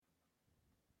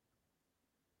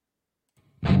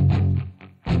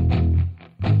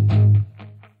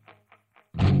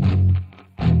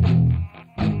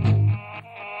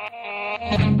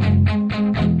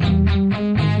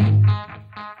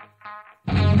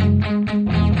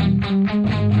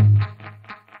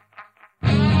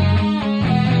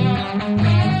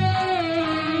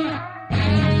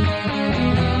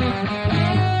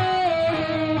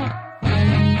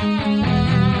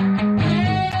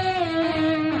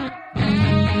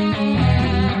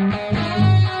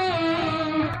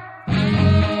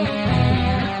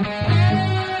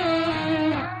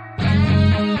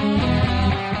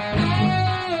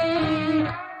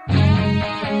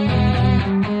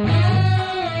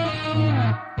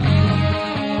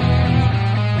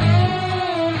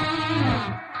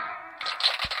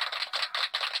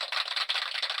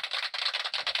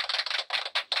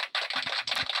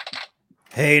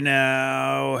Hey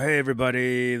now, hey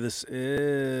everybody, this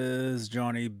is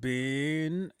Johnny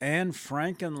Bean and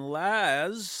Frank and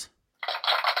Laz.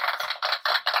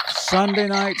 Sunday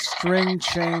night string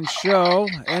chain show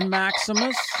and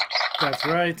Maximus. That's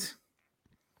right.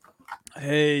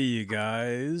 Hey you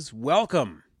guys,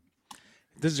 welcome.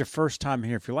 If this is your first time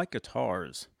here, if you like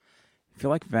guitars, if you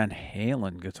like Van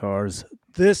Halen guitars,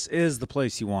 this is the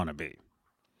place you want to be.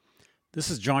 This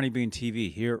is Johnny Bean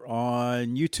TV here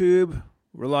on YouTube.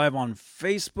 We're live on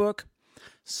Facebook.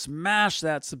 Smash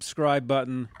that subscribe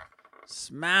button.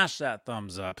 Smash that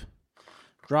thumbs up.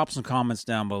 Drop some comments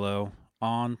down below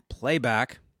on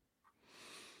playback.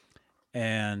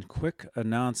 And quick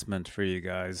announcement for you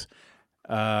guys.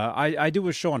 I do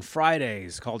a show on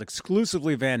Fridays called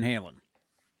Exclusively Van Halen.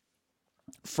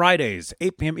 Fridays,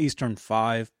 8 p.m. Eastern,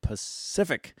 5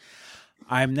 Pacific.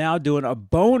 I'm now doing a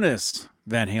bonus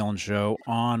Van Halen show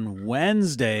on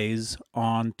Wednesdays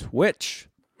on Twitch.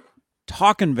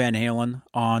 Talking Van Halen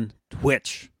on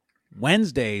Twitch.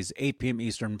 Wednesdays, 8 p.m.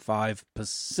 Eastern, 5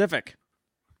 Pacific.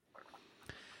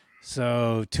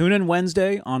 So tune in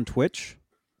Wednesday on Twitch,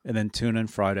 and then tune in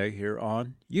Friday here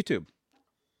on YouTube.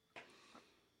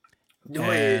 Do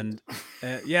it.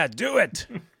 Yeah, do it.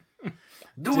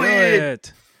 Do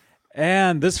it.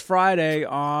 And this Friday here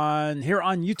on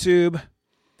YouTube,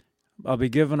 I'll be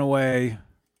giving away,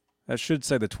 that should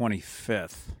say the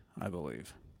 25th, I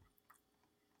believe.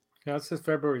 Yeah, it says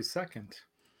February 2nd.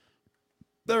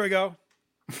 There we go.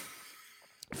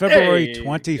 February Hey,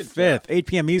 25th, 8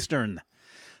 p.m. Eastern.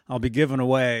 I'll be giving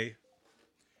away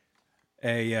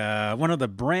one of the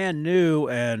brand new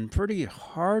and pretty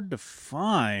hard to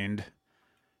find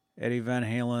Eddie Van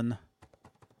Halen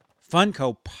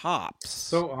Funko Pops.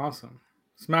 So awesome.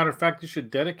 As a matter of fact, you should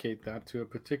dedicate that to a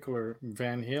particular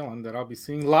Van Halen that I'll be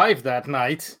seeing live that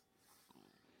night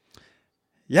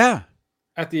Yeah,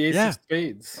 at the Ace Yeah. of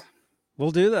Spades.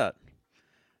 we'll do that.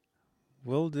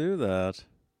 We'll do that.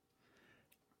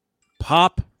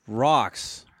 Pop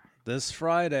Rocks this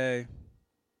Friday.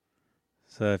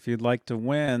 So if you'd like to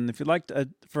win,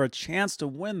 for a chance to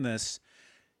win this,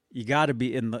 you got to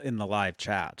be in the live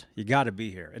chat. You got to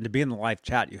be here, and to be in the live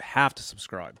chat, you have to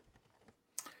subscribe.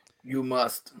 You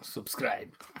must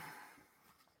subscribe.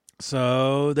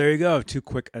 So there you go. 2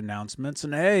 quick announcements,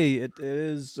 and hey, it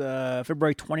is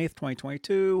February 20th,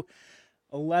 2022,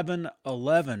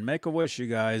 11:11. Make a wish, you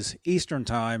guys. Eastern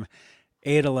time,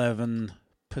 8:11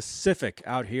 Pacific,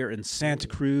 out here in Santa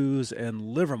Cruz and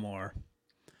Livermore,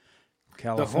 The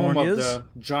home California. of the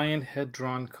Giant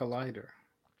Hadron Collider.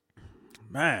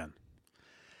 Man.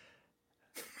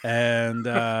 And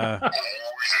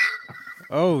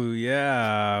oh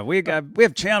yeah, we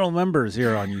have channel members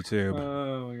here on YouTube.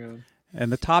 Oh my god.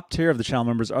 And the top tier of the channel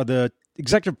members are the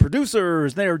executive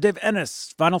producers. They are Dave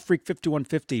Ennis, Vinyl Freak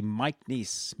 5150, Mike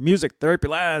Neese, Music Therapy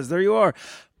Laz, there you are,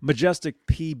 Majestic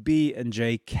PB and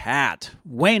J Cat,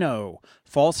 Wayno,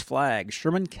 False Flag,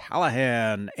 Sherman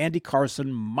Callahan, Andy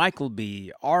Carson, Michael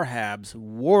B, Arhabs,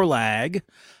 Warlag,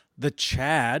 The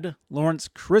Chad, Lawrence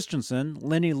Christensen,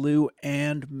 Lenny Lou,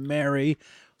 and Mary.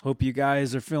 Hope you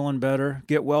guys are feeling better.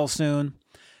 Get well soon.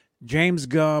 James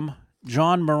Gum,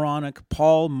 John Moronic,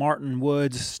 Paul Martin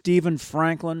Woods, Stephen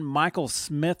Franklin, Michael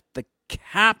Smith, the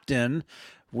Captain.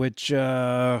 Which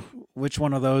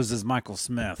one of those is Michael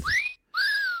Smith?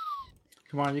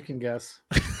 Come on, you can guess.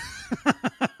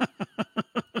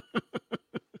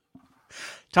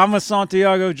 Thomas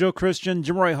Santiago, Joe Christian,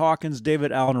 Jim Roy Hawkins,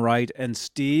 David Allen Wright, and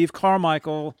Steve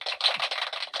Carmichael.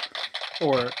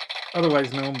 Or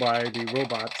otherwise known by the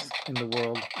robots in the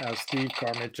world as Steve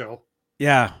Carmichael.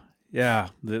 Yeah.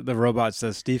 The robot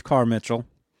says Steve Carmichael.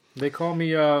 They call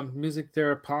me Music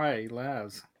Therapy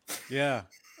Laz. Yeah.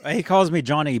 He calls me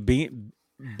Johnny Beane,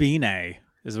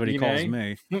 is what he calls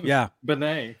me. Yeah.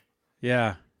 Benet.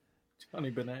 Yeah. Johnny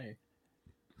Benet.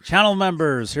 Channel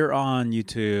members here on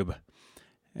YouTube.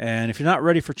 And if you're not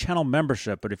ready for channel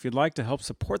membership, but if you'd like to help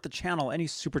support the channel, any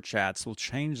super chats will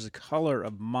change the color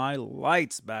of my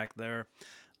lights back there.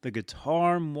 The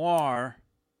Guitar Moir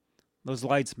Those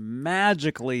lights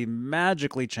magically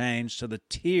change to the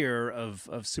tier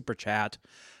of Super Chat,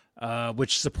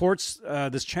 which supports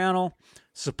this channel,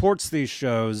 supports these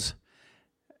shows,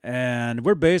 and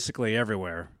we're basically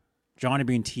everywhere. Johnny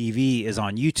Bean TV is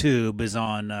on YouTube, is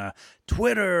on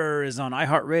Twitter, is on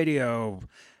iHeartRadio,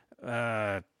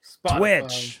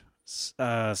 Twitch,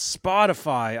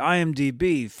 Spotify,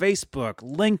 IMDb, Facebook,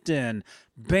 LinkedIn,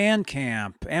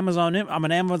 Bandcamp, Amazon. I'm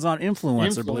an Amazon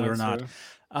influencer, believe it or not.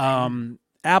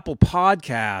 Apple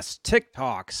Podcasts,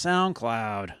 TikTok,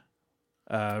 SoundCloud,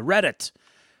 Reddit.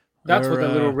 That's what the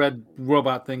little red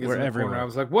robot thing is we're in the everywhere. corner. I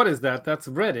was like, what is that? That's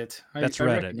Reddit. That's I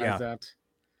Reddit, recognize yeah. that.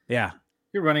 Yeah.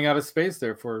 You're running out of space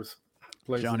there for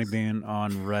places. Johnny Bean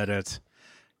on Reddit.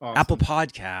 Awesome. Apple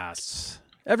Podcasts.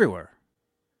 Everywhere.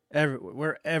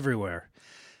 We're everywhere.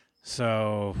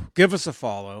 So give us a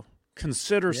follow.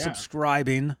 Consider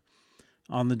subscribing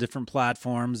on the different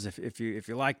platforms if you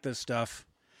like this stuff.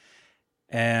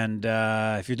 And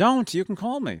if you don't, you can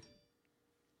call me.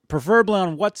 Preferably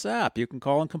on WhatsApp. You can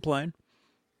call and complain.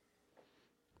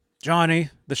 Johnny,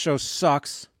 the show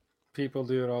sucks. People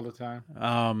do it all the time.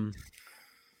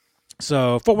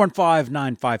 So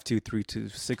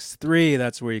 415-952-3263.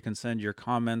 That's where you can send your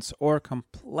comments or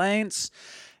complaints.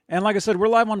 And like I said, we're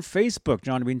live on Facebook,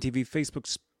 Johnny Bean TV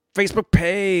Facebook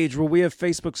page, where we have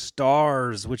Facebook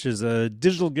Stars, which is a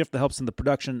digital gift that helps in the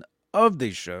production of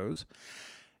these shows.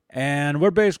 And we're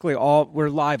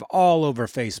live all over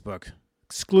Facebook.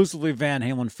 Exclusively Van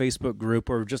Halen Facebook group.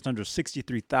 We're just under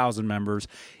 63,000 members.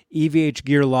 EVH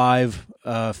Gear Live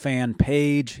fan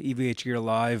page, EVH Gear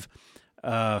Live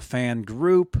fan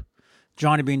group,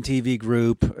 Johnny Bean TV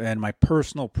group, and my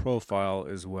personal profile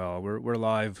as well. We're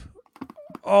live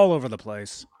all over the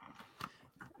place,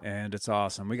 and it's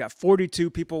awesome. We got 42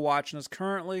 people watching us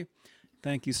currently.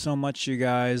 Thank you so much, you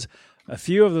guys. A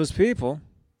few of those people,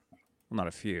 well, not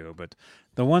a few, but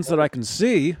the ones that I can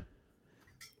see.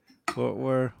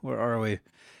 Where are we?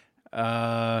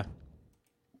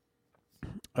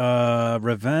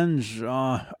 Revenge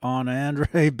on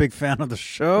Andre, big fan of the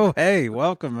show. Hey,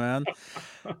 welcome, man.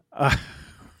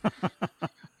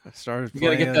 Started. You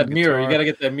gotta get that mirror. You gotta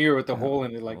get that mirror with the hole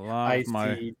in it, like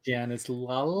Ice-T, Janice,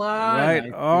 la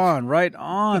la. Right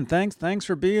on. Thanks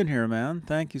for being here, man.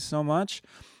 Thank you so much.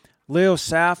 Leo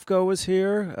Safko is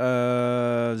here.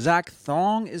 Zach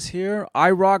Thong is here.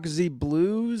 iRock Z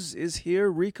Blues is here.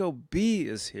 Rico B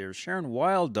is here. Sharon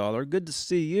Wilddollar, good to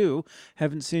see you.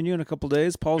 Haven't seen you in a couple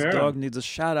days. Paul's dog needs a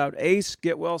shout out. Ace,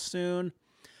 get well soon.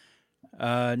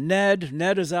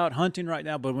 Ned is out hunting right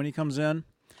now, but when he comes in,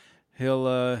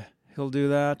 he'll do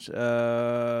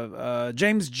that.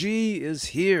 James G is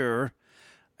here.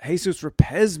 Jesus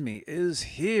Rapesme is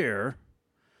here.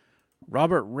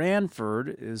 Robert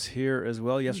Ranford is here as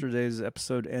well. Yesterday's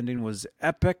episode ending was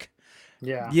epic.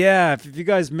 Yeah. If you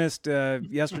guys missed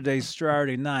yesterday's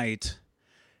Saturday night,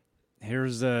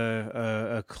 here's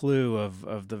a clue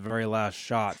of the very last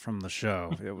shot from the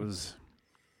show. It was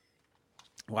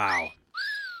wow,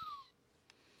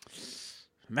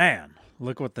 man.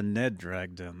 Look what the Ned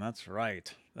dragged in. That's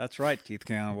right, Keith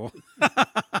Campbell.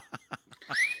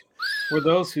 For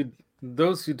those who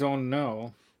don't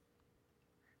know,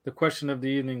 the question of the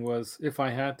evening was, if I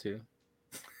had to.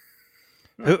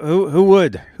 Who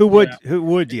would? Who would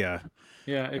you?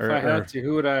 Yeah, if I had to,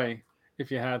 who would I?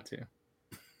 If you had to.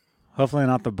 Hopefully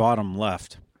not the bottom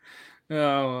left. Oh,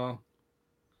 well.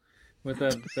 With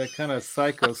that kind of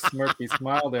psycho smirky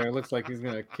smile there, it looks like he's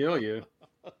gonna kill you.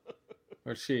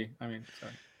 Or she. I mean,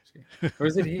 sorry, she. Or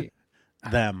is it he?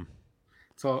 Them.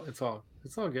 It's all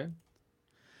good.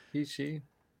 He, she.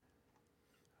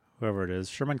 Whoever it is.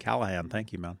 Sherman Callahan.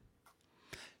 Thank you, man.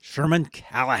 Sherman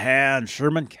Callahan.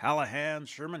 Thank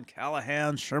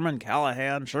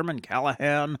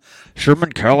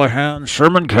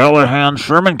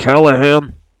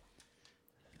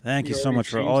you so much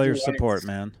for all your support,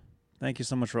 man. Thank you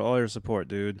so much for all your support,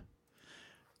 dude.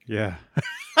 Yeah.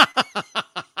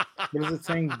 What is it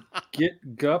saying?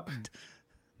 Get Gup?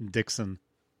 Dixon.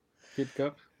 Get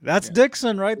Gup? That's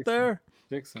Dixon right there.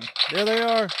 Dixon. There they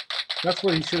are. That's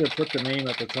what he should have put the name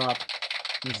at the top.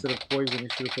 Instead of Poison, he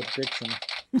should have put Dixon.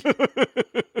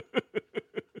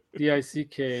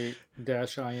 DICK-IN.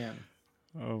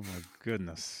 Oh my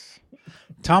goodness.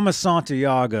 Thomas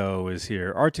Santiago is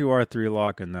here. R2R3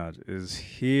 Lock and Nut is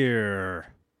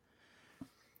here.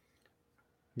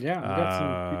 Yeah, we got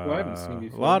some people I haven't seen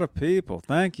before. A lot of people.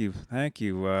 Thank you.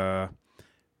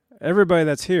 Everybody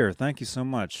that's here, thank you so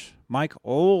much. Mike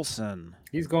Olson.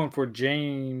 He's going for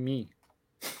Jamie.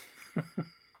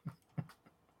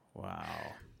 Wow.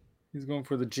 He's going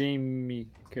for the Jamie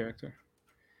character.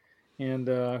 And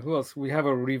who else? We have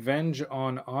a Revenge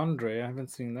on Andre. I haven't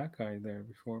seen that guy there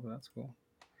before, but that's cool.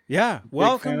 Yeah, Big fan of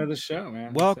welcome. the show,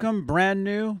 man. Welcome, brand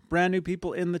new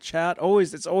people in the chat.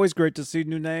 It's always great to see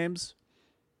new names.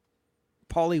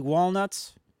 Polly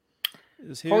Walnuts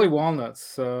is here. Polly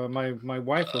Walnuts. My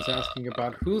wife was asking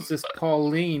about who's this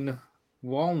Pauline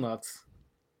Walnuts.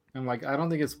 I'm like, I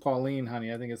don't think it's Pauline,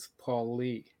 honey. I think it's Paul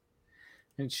Lee.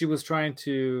 And she was trying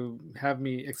to have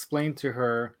me explain to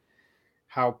her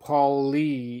how Paul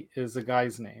Lee is a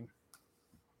guy's name.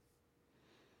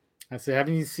 I said,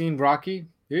 haven't you seen Rocky?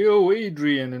 Yo,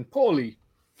 Adrian and Paulie.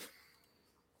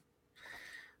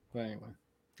 But anyway,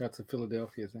 that's a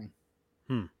Philadelphia thing.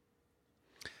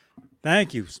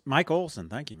 Thank you, Mike Olson.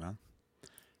 Thank you, man.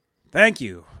 Thank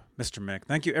you, Mr. Mick.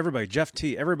 Thank you, everybody. Jeff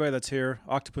T. Everybody that's here.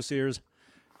 Octopus Ears.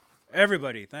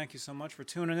 Everybody, thank you so much for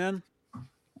tuning in.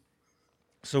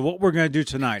 So what we're going to do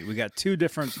tonight, we got two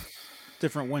different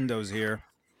windows here.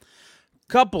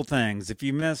 Couple things. If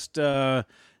you missed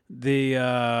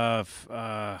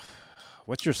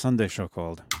what's your Sunday show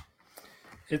called?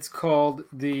 It's called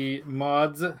the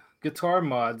Guitar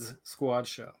Mods Squad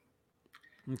Show.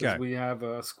 Okay. We have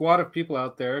a squad of people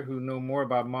out there who know more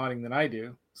about modding than I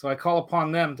do. So I call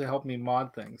upon them to help me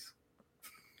mod things.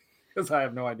 Because I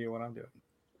have no idea what I'm doing.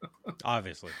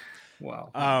 Obviously. Wow.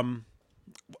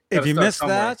 If you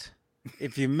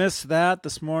missed that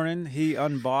this morning, he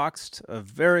unboxed a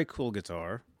very cool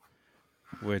guitar,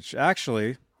 which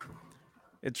actually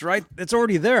it's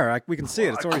already there. We can see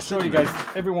it. It's already show you guys.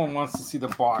 Everyone wants to see the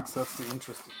box. That's the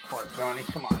interesting part, Johnny.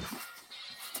 Come on.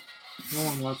 No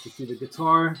one wants to see the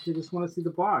guitar. They just want to see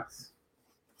the box.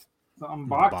 The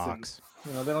unboxing.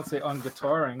 You know, they don't say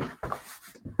unguitaring.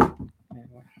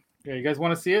 Anyway. Yeah, you guys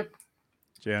want to see it?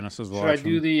 Janice is watching. Should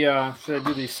I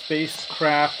do the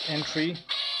spacecraft entry?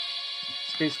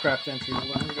 Spacecraft entry.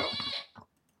 Hold on, here we go.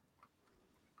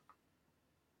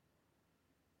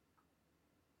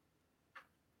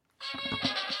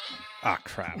 Ah,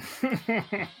 crap. There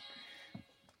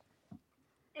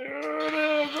it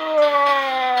is.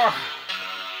 Oh!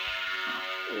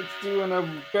 It's doing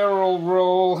a barrel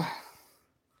roll.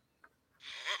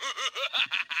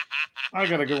 I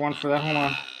got a good one for that. Hold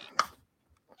on.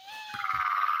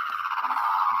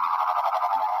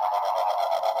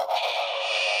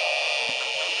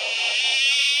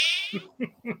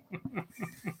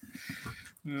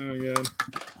 Oh god!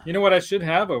 You know what I should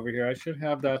have over here? I should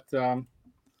have that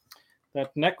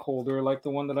that neck holder, like the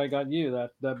one that I got you.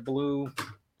 That blue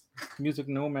Music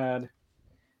Nomad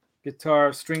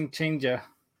guitar string changer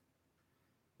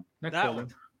neck That holder.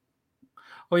 one.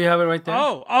 Oh, you have it right there.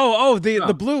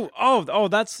 The blue.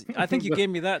 That's. I think you gave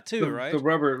me that too, right? The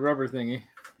rubber thingy.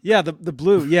 Yeah, the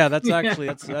blue. Yeah, that's actually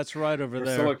that's right over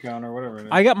there. Silicone or whatever it is.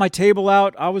 I got my table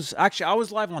out. I was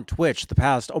live on Twitch the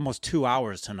past almost 2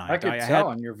 hours tonight. I could tell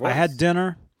on your voice. I had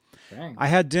dinner. Dang. I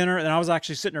had dinner, and I was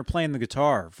actually sitting there playing the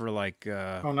guitar for like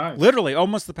nice. literally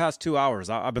almost the past 2 hours.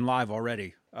 I've been live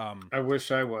already. I wish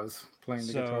I was playing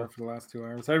the guitar for the last 2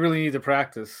 hours. I really need to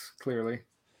practice, clearly.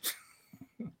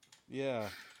 Yeah.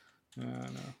 I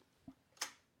know.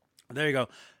 There you go.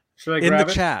 Should I grab it? In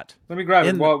the chat. Let me grab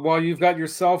it. While you've got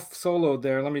yourself soloed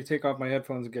there, let me take off my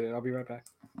headphones and get it. I'll be right back.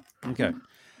 Okay.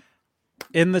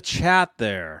 In the chat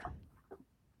there.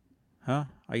 Huh?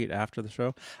 I eat after the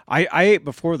show? I ate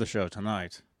before the show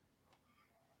tonight,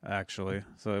 actually.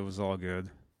 So it was all good.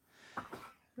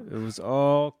 It was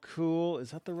all cool.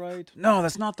 Is that the right? No,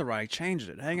 that's not the right. I changed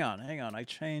it. Hang on. I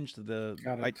changed the...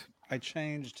 Got it. I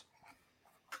changed...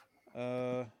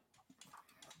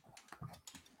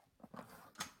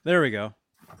 There we go.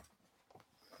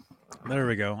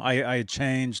 I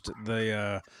changed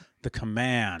the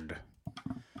command,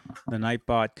 the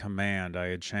Nightbot command. I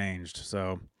had changed.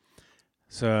 So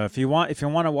if you want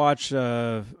to watch,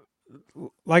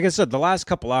 like I said, the last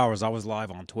couple hours I was live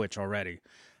on Twitch already,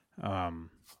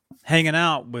 hanging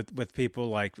out with people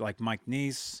like Mike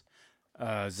Neese,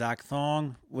 Zach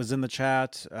Thong was in the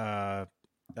chat.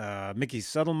 Mickey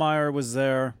Settlemeyer was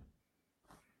there.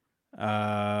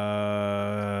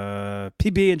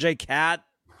 PB and J Cat,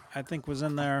 I think, was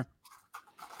in there.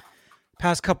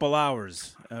 Past couple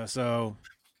hours. So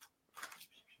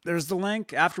there's the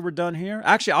link after we're done here.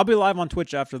 Actually, I'll be live on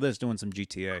Twitch after this doing some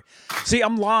GTA. See,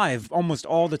 I'm live almost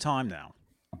all the time now.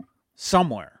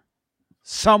 Somewhere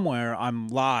I'm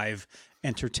live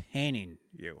entertaining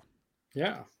you.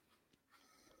 Yeah.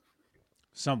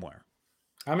 Somewhere.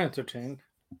 I'm entertained.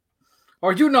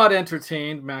 Are you not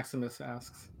entertained? Maximus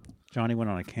asks. Johnny went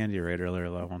on a candy raid earlier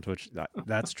live on Twitch.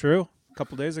 That's true. A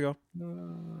couple days ago.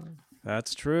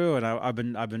 That's true, and I've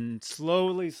been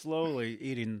slowly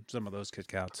eating some of those Kit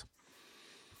Kats.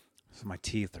 So my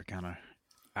teeth are kind of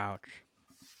Ouch.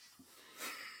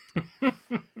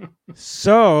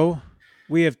 So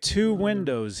we have two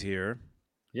windows here.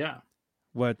 Yeah.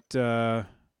 Whichever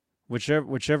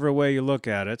way you look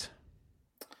at it.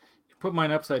 Put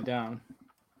mine upside down.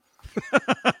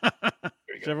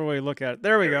 Whichever way you look at it.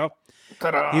 There we go.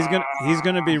 Ta-da! He's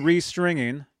gonna be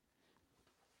restringing.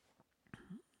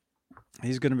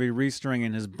 He's gonna be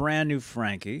restringing his brand new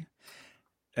Frankie.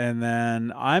 And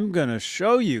then I'm gonna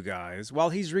show you guys while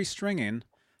he's restringing,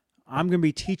 I'm gonna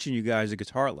be teaching you guys a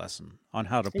guitar lesson on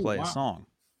how to play a song.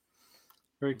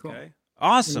 Very cool. Okay.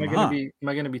 Awesome, am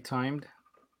I gonna be timed?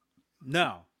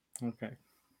 No. Okay.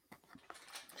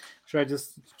 Should I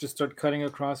just start cutting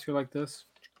across here like this?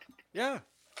 Yeah.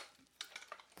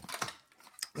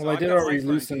 Well, I did already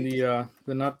loosen the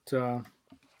nut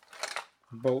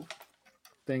bolt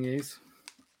thingies.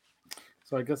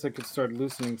 So I guess I could start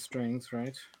loosening strings,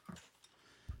 right?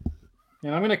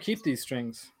 And I'm going to keep these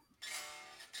strings.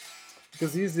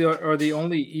 Because these are the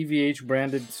only EVH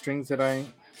branded strings that I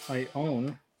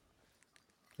own.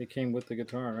 They came with the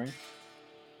guitar, right?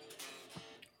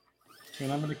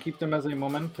 And I'm going to keep them as a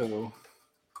memento.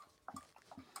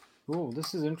 Oh,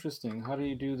 this is interesting. How do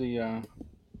you do the...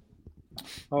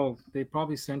 Oh, they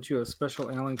probably sent you a special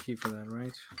Allen key for that,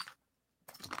 right?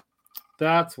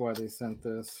 That's why they sent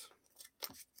this.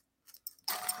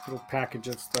 Little package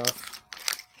of stuff.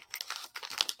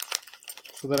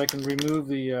 So that I can remove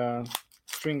the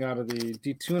string out of the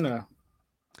detuna.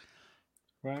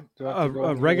 Right?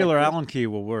 A regular Allen key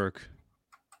will work.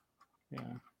 Yeah.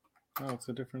 Oh, it's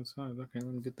a different size. Okay,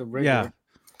 let me get the regular. Yeah,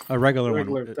 a regular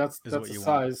one. That's the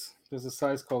size. There's a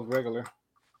size called regular.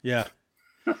 Yeah,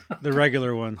 the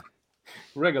regular one.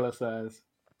 Regular size.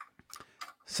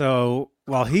 So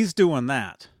while he's doing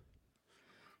that,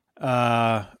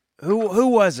 who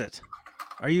was it?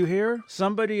 Are you here?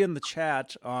 Somebody in the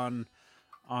chat on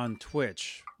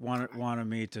Twitch wanted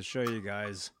me to show you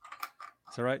guys.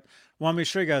 Is that right? Want me to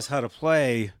show you guys how to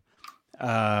play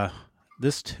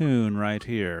this tune right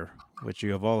here, which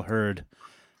you have all heard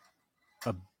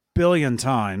a billion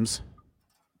times.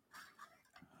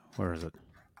 Where is it?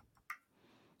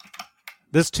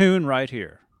 This tune right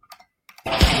here.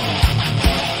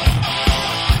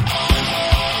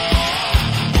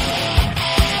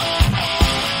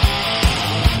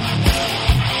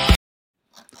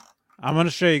 I'm going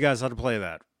to show you guys how to play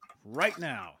that right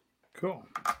now. Cool.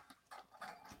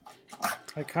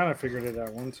 I kind of figured it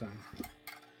out one time.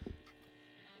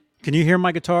 Can you hear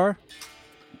my guitar?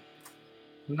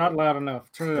 Not loud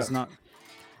enough. Turn it up. It's not.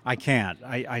 I can't.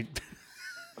 I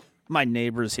my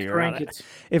neighbor's here. Crank it.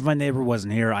 If my neighbor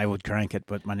wasn't here, I would crank it,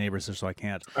 but my neighbor's here, so I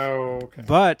can't. Oh, okay.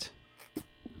 But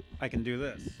I can do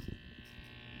this.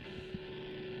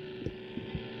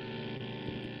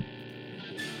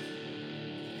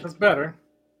 That's better.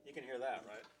 You can hear that,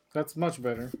 right? That's much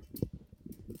better.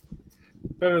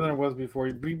 Better than it was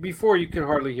before. Before you could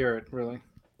hardly hear it, really.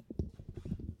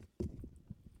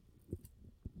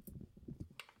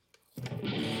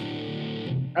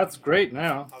 That's great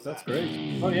now. That's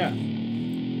great. Oh, yeah.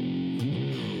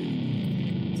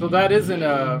 So that isn't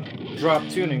a drop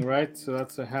tuning, right? So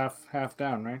that's a half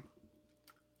down, right?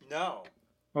 No.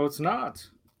 Oh, it's not.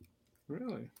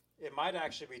 Really? It might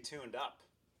actually be tuned up.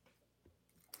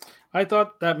 I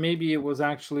thought that maybe it was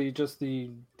actually just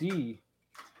the D,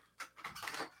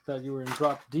 that you were in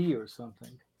drop D or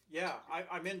something. Yeah,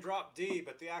 I'm in drop D,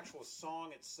 but the actual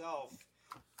song itself,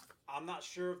 I'm not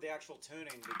sure of the actual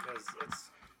tuning because it's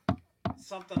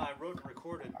something I wrote and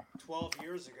recorded 12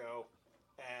 years ago.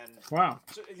 And wow,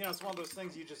 you know, it's one of those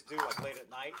things you just do like late at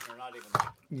night and you're not even like,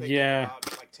 thinking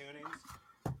about like tunings.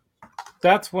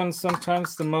 That's when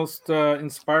sometimes the most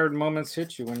inspired moments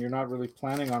hit you, when you're not really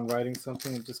planning on writing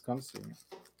something, it just comes to you.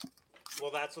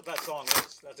 Well, that's what that song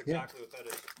is. That's exactly what that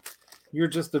is. You're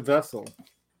just a vessel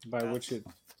by which it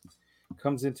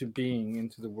comes into being,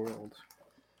 into the world.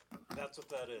 That's what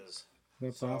that is.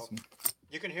 That's awesome.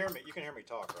 You can hear me. You can hear me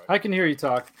talk, right? I can hear you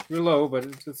talk. You're low, but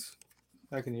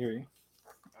I can hear you.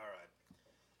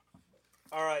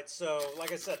 All right. So,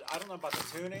 like I said, I don't know about the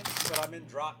tuning, but I'm in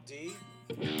drop D.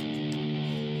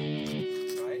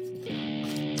 Right?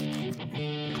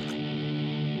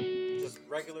 Just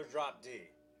regular drop D.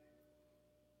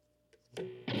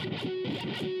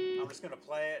 I'm just going to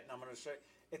play it, and I'm going to show you.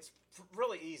 It's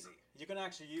really easy. You can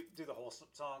actually do the whole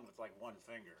song with like one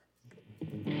finger.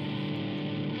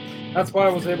 That's why I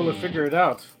was able to figure it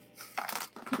out.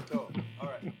 Cool. All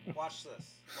right. Watch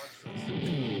this. Watch this.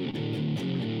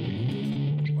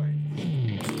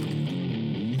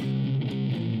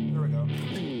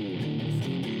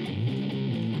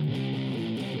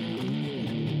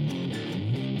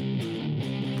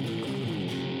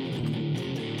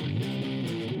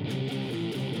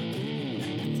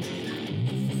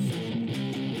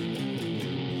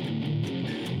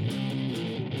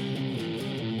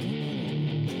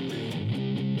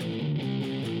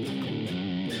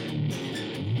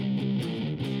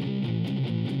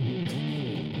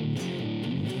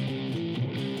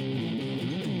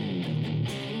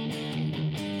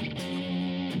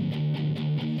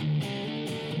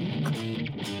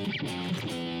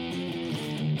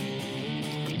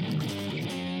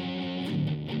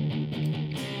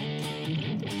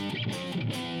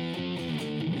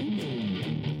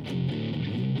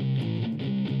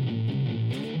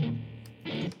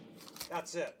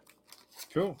 That's it.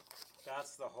 Cool.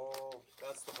 That's the whole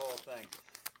thing.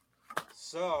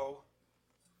 So,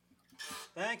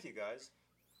 thank you guys.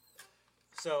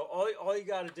 So all you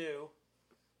got to do.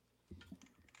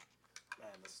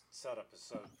 Man, this setup is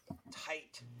so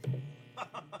tight.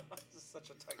 This is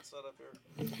such a tight setup here.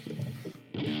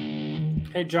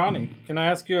 Hey Johnny, can I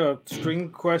ask you a string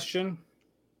question?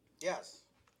 Yes.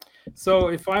 So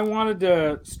if I wanted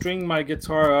to string my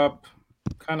guitar up,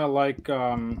 kind of like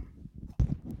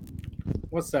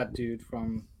what's that dude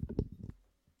from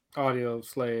Audio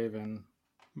Slave and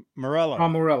Morello.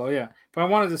 Tom Morello, yeah. If I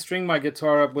wanted to string my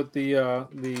guitar up with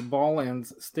the ball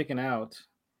ends sticking out,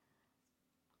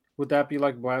 would that be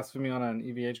like blasphemy on an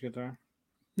EVH guitar?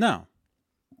 No.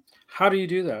 How do you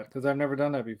do that? Because I've never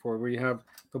done that before, where you have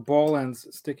the ball ends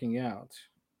sticking out.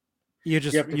 You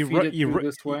just You have to feed it through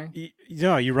this way?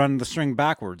 You run the string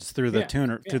backwards through the Yeah,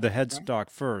 tuner yeah, through the right. headstock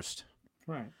first.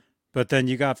 Right. But then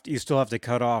you still have to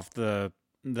cut off the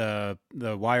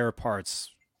wire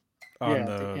parts on Yeah, at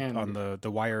the end. on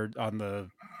the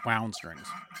wound strings.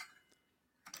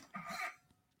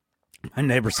 My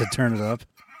neighbor said turn it up.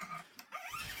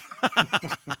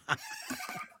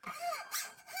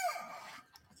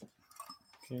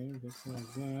 Okay, this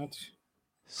like that.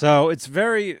 So it's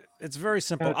very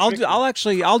simple. Kinda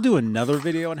tricky. I'll do another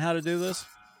video on how to do this.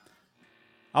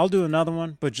 I'll do another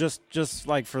one, but just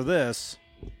like for this.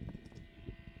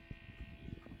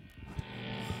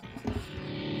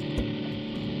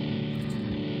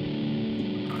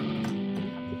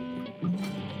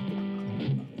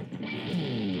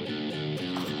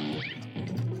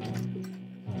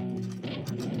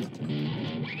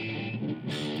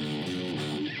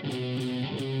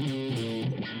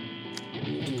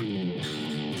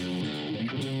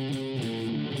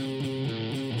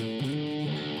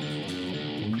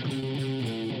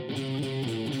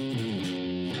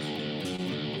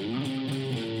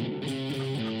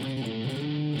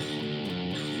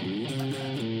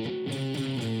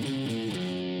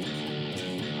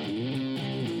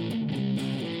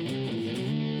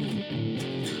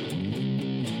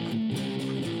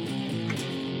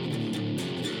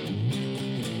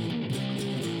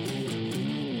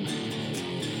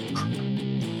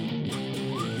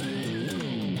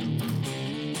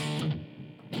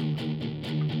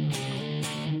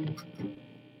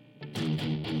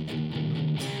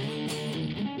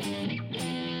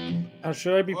 Now,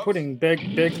 should I be putting Big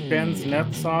Ben's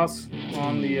net sauce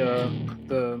on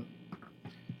the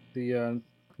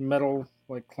metal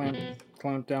like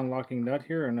clamp down locking nut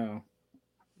here or no?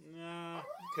 No,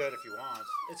 you could if you want.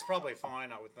 It's probably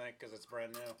fine, I would think, because it's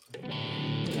brand new.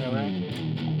 Yeah, right.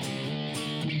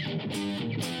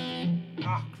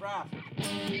 Ah, crap.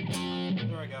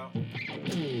 There we go.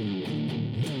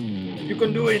 You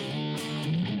can do it.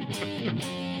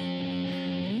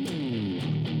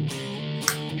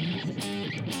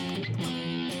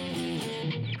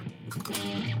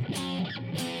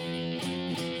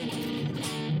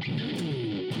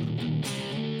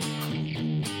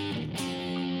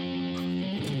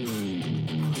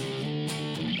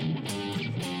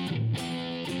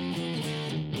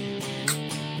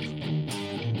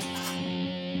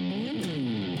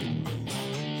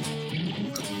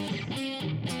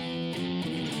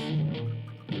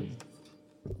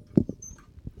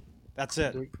 That's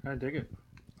it. I dig it.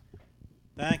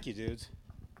 Thank you, dudes.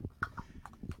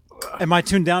 Am I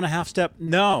tuned down a half step?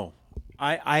 No.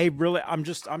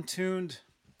 I'm tuned.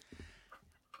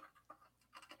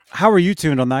 How are you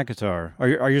tuned on that guitar? Are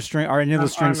any of the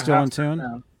strings I'm still half in tune?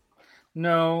 down.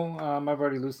 No, I've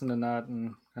already loosened the knot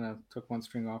and kind of took one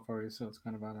string off already, so it's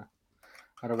kind of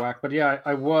out of whack. But yeah,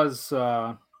 I was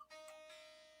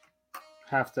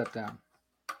half step down.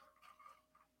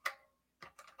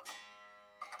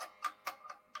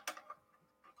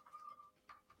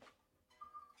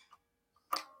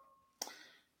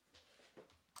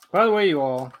 By the way, you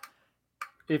all,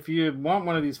 if you want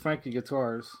one of these Frankie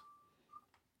guitars,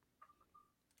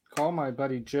 call my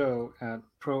buddy Joe at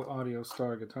Pro Audio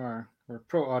Star Guitar or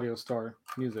Pro Audio Star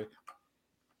Music.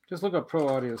 Just look up Pro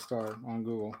Audio Star on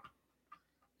Google.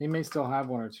 He may still have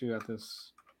one or two at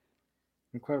this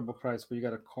incredible price, but you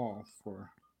got to call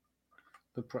for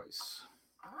the price.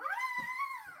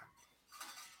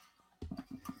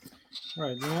 All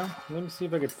right, now let me see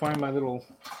if I could find my little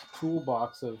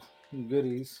toolbox of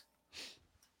goodies.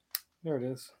 There it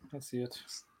is. I see it.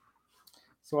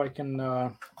 So I can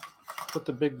put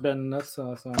the Big Ben nut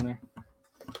sauce on there.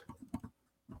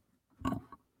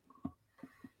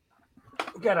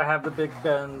 Gotta have the Big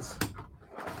Bens.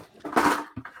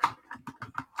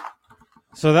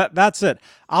 So that's it.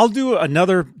 I'll do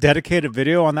another dedicated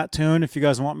video on that tune if you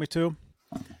guys want me to.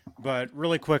 But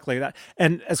really quickly,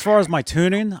 and as far as my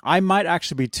tuning, I might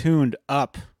actually be tuned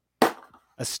up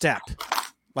a step,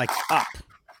 like up.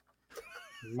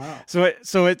 Wow.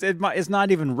 So it's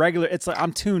not even regular. It's like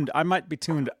I might be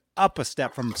tuned up a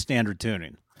step from standard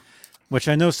tuning, which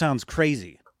I know sounds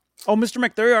crazy. Oh, Mr.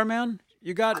 Mick, there you are, man.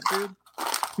 You got it, dude.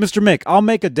 Mr. Mick, I'll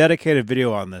make a dedicated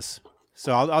video on this.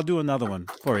 So I'll do another one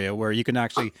for you where you can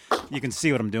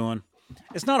see what I'm doing.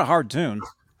 It's not a hard tune.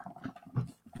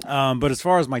 But as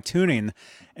far as my tuning,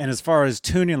 and as far as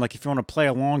tuning, like if you want to play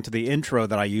along to the intro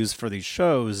that I use for these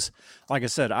shows, like I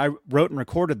said, I wrote and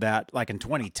recorded that like in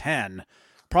 2010,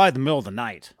 probably the middle of the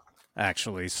night,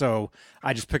 actually. So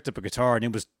I just picked up a guitar and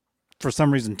it was for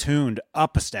some reason tuned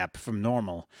up a step from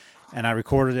normal, and I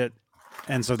recorded it,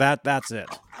 and so that's it.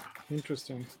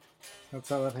 Interesting. That's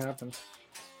how that happens.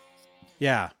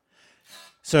 Yeah.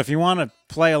 So if you want to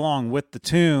play along with the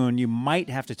tune, you might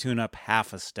have to tune up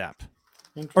half a step.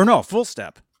 Or no, full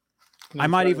step. I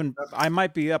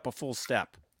might be up a full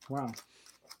step. Wow.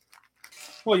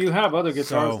 Well, you have other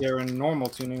guitars there in normal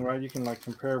tuning, right? You can like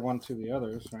compare one to the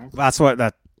others, right? That's what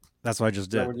I just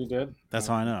did. Is that what you did? That's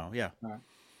how I know. Yeah. Right.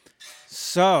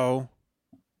 So,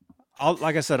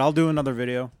 like I said, I'll do another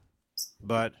video,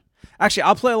 but actually,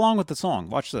 I'll play along with the song.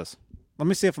 Watch this. Let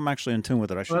me see if I'm actually in tune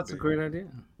with it. I should. Well, that's a great idea.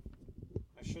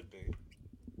 I should be.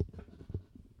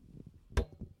 Let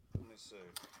me see.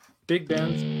 Big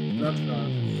bands. That's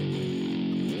fine.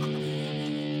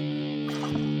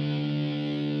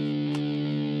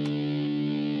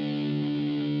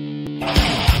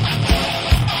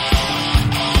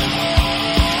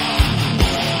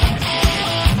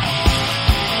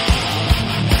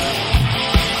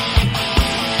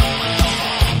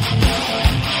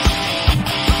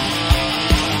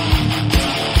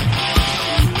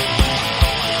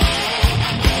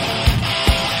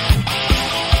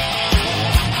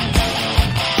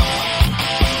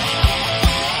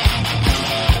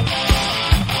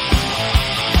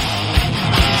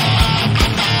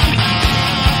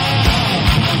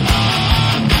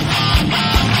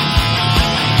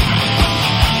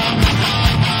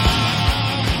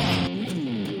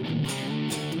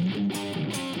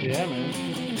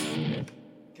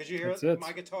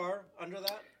 My guitar under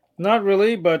that? Not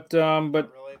really, but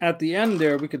at the end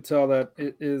there, we could tell that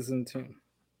it is in tune.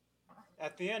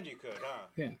 At the end, you could, huh?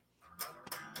 Yeah. I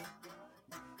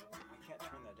can't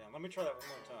turn that down. Let me try that one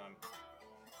more time.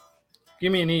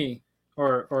 Give me an E,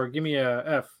 or give me a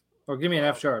F, or give me an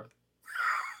F sharp.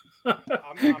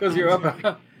 Because you're up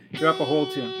a whole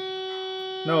tune.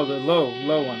 No, the low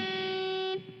one.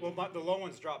 Well, the low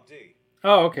one's drop D.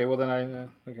 Oh, okay. Well, then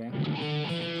okay.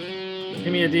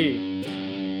 Give me a D.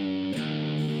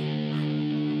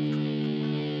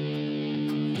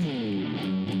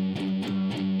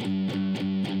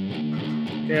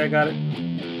 Okay, I got it.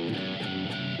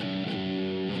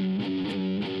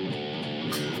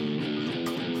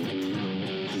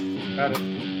 Got it.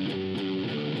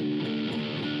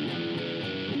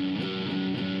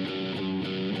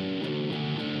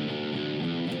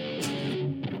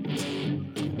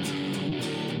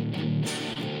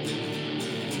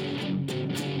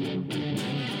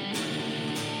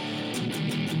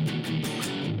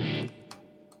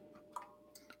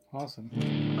 Awesome.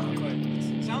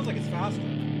 It sounds like it's faster.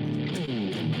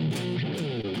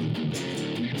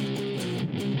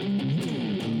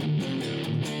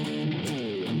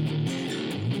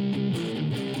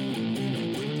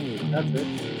 That's it.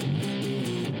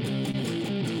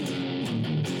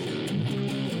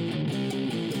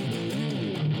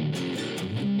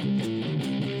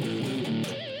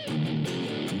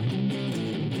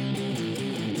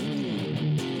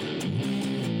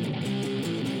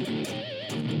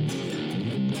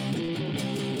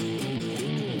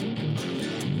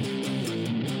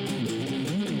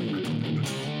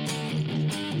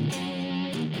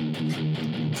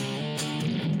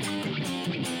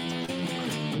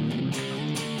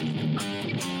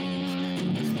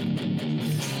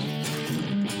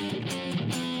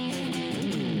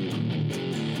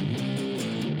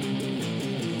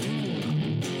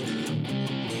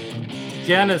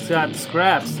 Janice got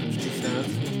scraps, she says.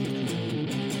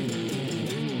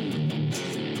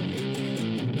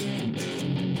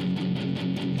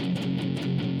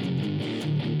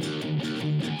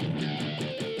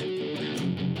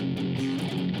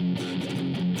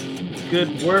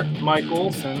 Good work, Mike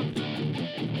Olson.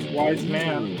 Wise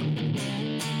man.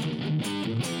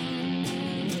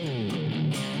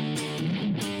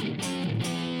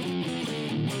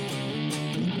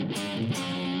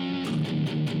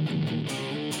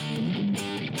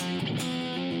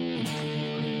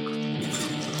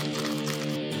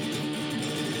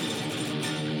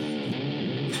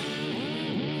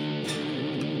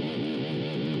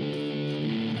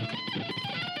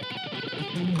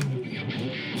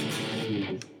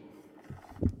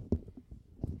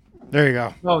 There you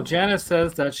go. Oh, Janice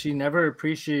says that she never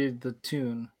appreciated the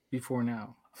tune before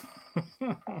now.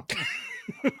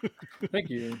 Thank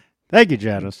you. Thank you,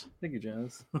 Janice. Thank you,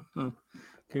 Janice.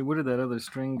 Okay, where did that other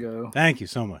string go? Thank you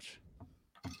so much.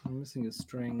 I'm missing a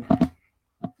string.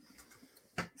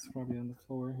 It's probably on the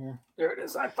floor here. There it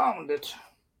is. I found it.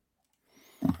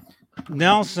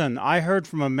 Nelson, I heard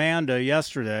from Amanda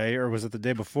yesterday, or was it the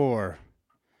day before,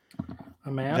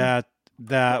 Amanda?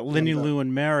 that Lenny Lou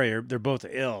and Mary they're both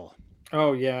ill.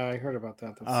 Oh yeah, I heard about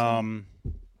that.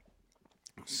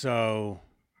 So,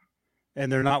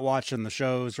 and they're not watching the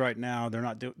shows right now. They're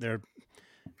not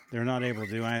able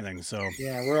to do anything. So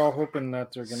yeah, we're all hoping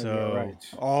that they're going to be all right.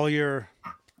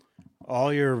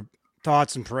 All your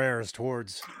thoughts and prayers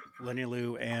towards Lenny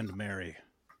Lou and Mary.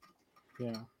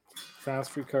 Yeah,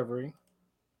 fast recovery.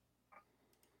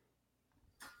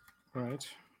 Right.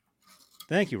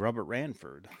 Thank you, Robert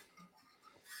Ranford.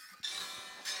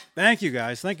 Thank you,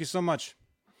 guys. Thank you so much.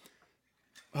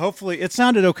 Hopefully, it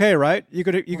sounded okay, right? You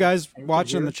guys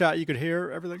watching the chat, you could hear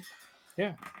everything?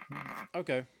 Yeah.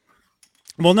 Okay.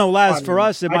 Well, no, Laz, for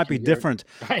us, it might be different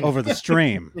over the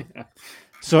stream. Yeah.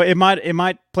 So it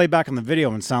might play back on the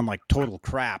video and sound like total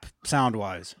crap,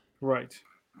 sound-wise. Right.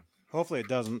 Hopefully it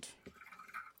doesn't.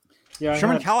 Yeah,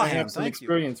 Sherman I Callahan, had some thank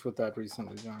experience with that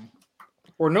recently, John.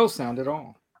 Or no sound at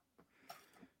all.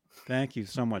 Thank you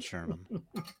so much, Sherman.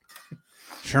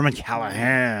 Sherman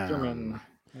Callahan. Sherman.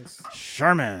 Nice.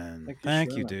 Sherman.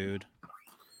 Thank you, dude.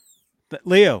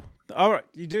 Leo. All right,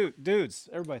 you dudes.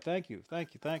 Everybody, thank you.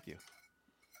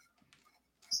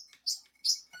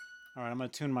 All right, I'm going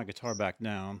to tune my guitar back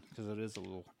down because it is a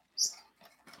little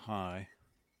high.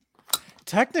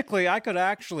 Technically, I could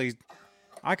actually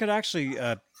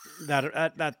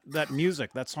that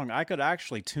music, that song, I could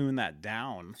actually tune that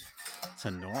down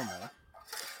to normal.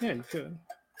 Yeah, you could.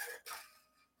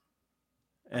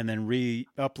 And then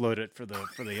re-upload it for the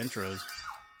intros.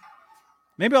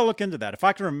 Maybe I'll look into that. If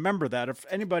I can remember that. If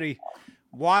anybody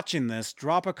watching this,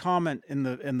 drop a comment in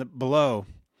the below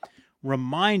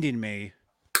reminding me.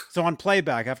 So on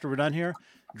playback, after we're done here,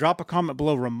 drop a comment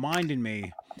below reminding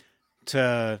me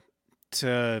to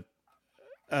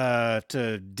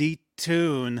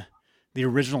detune the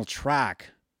original track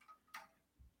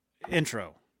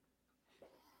intro.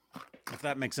 If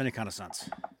that makes any kind of sense.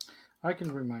 I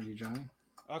can remind you, Johnny.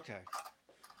 Okay.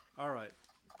 All right.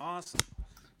 Awesome.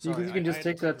 You can just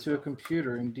take that to a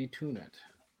computer and detune it.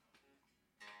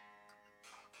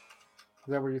 Is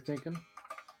that what you're thinking?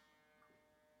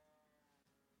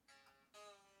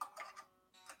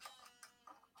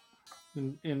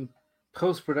 In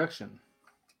post-production.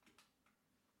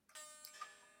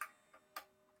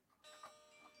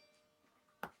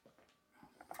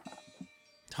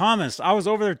 Thomas, I was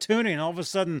over there tuning, and all of a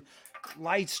sudden,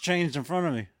 lights changed in front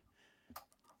of me.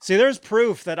 See, there's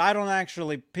proof that I don't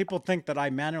actually. People think that I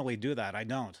manually do that. I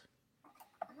don't.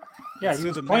 Yeah, he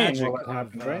was playing while that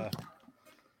happened, right?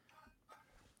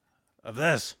 Of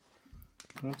this.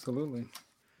 Absolutely.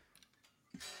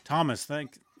 Thomas,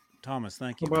 thank you.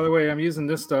 Oh, by the way, I'm using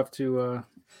this stuff to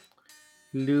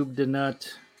lube the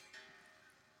nut.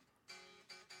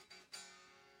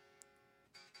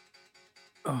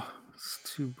 Oh, it's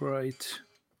too bright.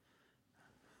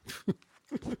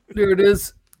 There it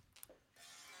is.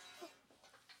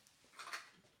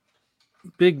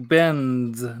 Big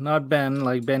Ben's, not Ben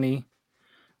like Benny.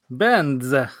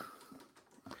 Ben's.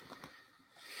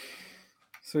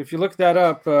 So if you look that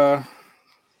up,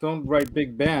 don't write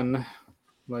Big Ben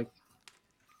like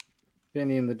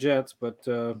Benny and the Jets, but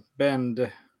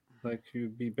bend like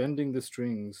you'd be bending the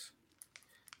strings.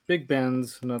 Big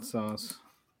Ben's nut sauce.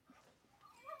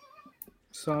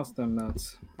 Sauce them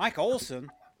nuts. Mike Olson,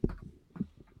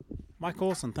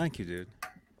 thank you, dude.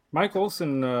 Mike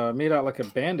Olson made out like a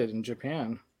bandit in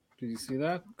Japan. Did you see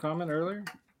that comment earlier?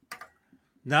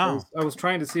 No. I was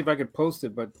trying to see if I could post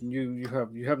it, but you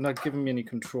have not given me any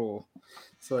control,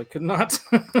 so I could not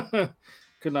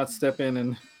step in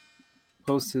and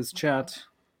post his chat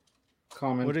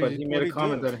comment. But he made a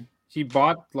comment that he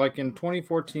bought like in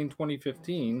 2014,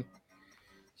 2015.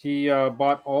 He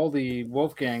bought all the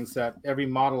Wolfgangs at every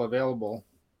model available,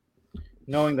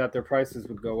 knowing that their prices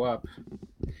would go up.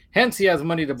 Hence, he has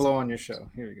money to blow on your show.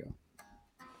 Here you go.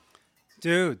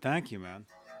 Dude, thank you, man.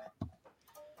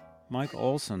 Mike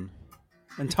Olson.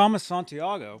 And Thomas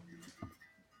Santiago.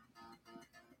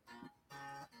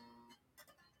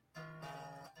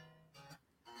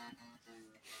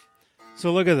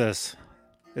 So look at this.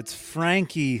 It's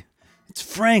Frankie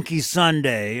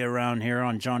Sunday around here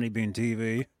on Johnny Bean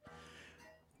TV.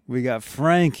 We got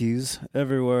Frankies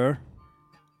everywhere.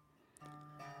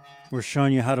 We're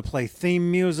showing you how to play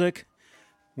theme music,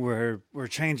 We're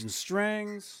changing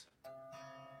strings.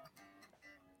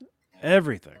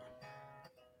 Everything.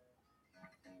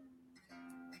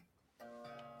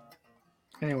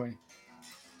 Anyway,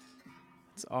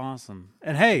 It's awesome.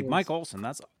 And hey, yes. Mike Olson,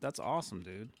 that's awesome,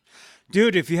 dude.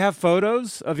 Dude, if you have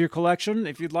photos of your collection,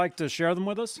 if you'd like to share them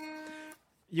with us,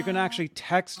 you can actually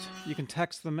text. You can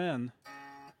text them in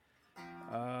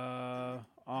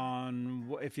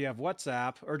if you have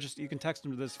WhatsApp, or just you can text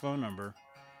them to this phone number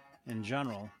in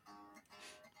general.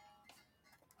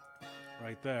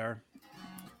 Right there.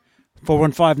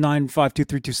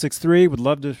 415-952-3263. Would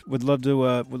love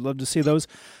to see those.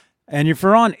 And if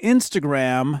you're on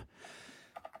Instagram,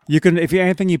 you can, if you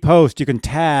anything you post, you can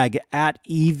tag at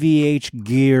EVH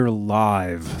Gear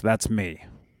Live. That's me.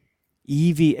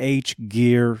 EVH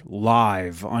Gear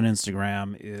Live on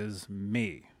Instagram is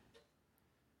me.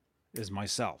 Is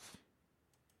myself.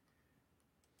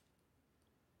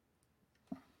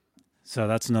 So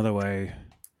that's another way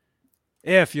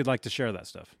if you'd like to share that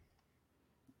stuff.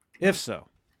 If so.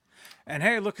 And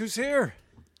hey, look who's here.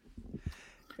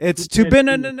 It's Two Bin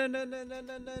and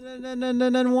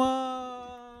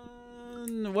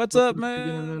One. What's up,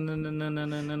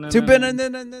 man? Two Bin and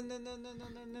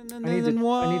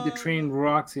One. I need to train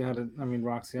Roxy how to. I mean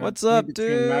Roxy. What's up, to train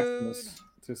dude? Maximus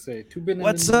to say Two Bin.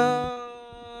 What's up?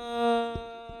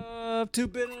 Two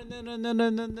Bin.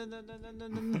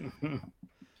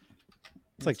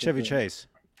 It's like Chevy Chase.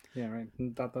 Yeah, right.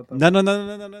 No.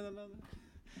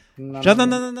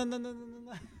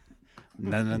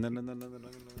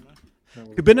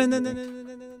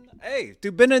 Hey,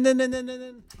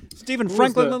 Stephen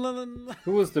Franklin.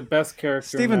 Who was the best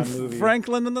character in that movie?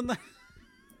 Franklin.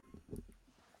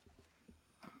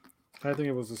 I think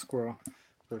it was a squirrel,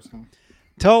 personally.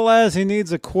 Tell Laz he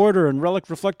needs a quarter and relic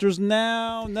reflectors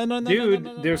now.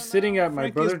 Dude, they're sitting at my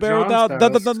brother John's house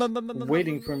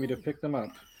waiting for me to pick them up.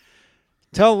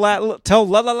 Tell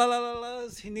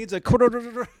Laz he needs a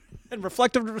quarter and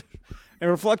reflectors.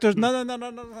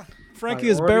 No. Frankie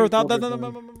is bare without that.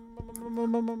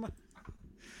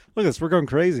 Look at this. We're going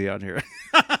crazy out here.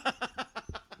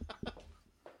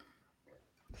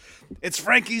 It's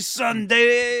Frankie's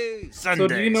Sunday. So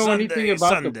do you know anything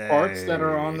about the parts that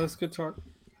are on this guitar,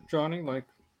 Johnny? Like,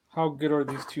 how good are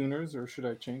these tuners, or should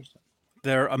I change them?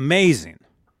 They're amazing.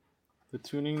 The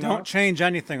tuning Don't knots? change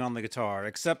anything on the guitar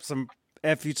except some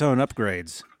FU tone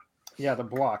upgrades. Yeah, the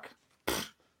block. Do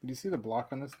you see the block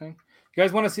on this thing? You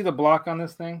guys want to see the block on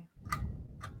this thing?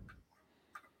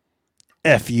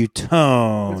 FU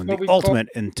tone, the ultimate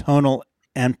in tonal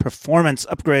and performance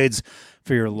upgrades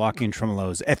for your locking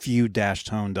tremolos.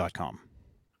 fu-tone.com.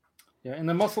 Yeah, in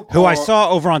the muscle car. Who I saw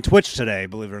over on Twitch today,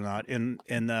 believe it or not, in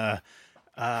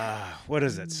what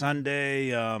is it?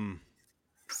 Sunday.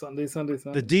 Sunday.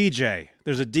 The DJ.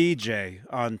 There's a DJ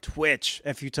on Twitch.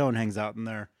 FU Tone hangs out in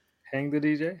there. Hang the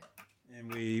DJ.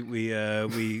 And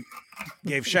we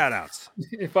gave shout outs.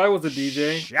 If I was a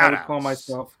DJ, I would call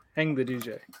myself Hang the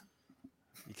DJ.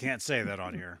 You can't say that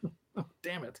on here. Oh,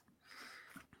 damn it.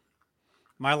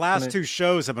 My last two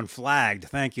shows have been flagged.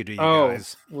 Thank you to you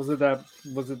guys. Was it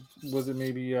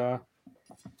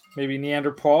maybe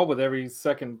Neanderthal with every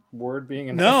second word being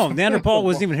an No, Neanderthal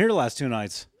wasn't even here the last two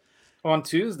nights. On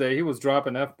Tuesday, he was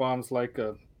dropping F-bombs like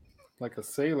a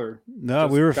sailor. No,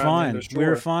 we were fine. We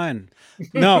were fine.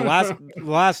 No,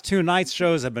 last two nights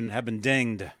shows have been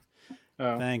dinged.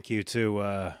 Oh. Thank you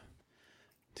to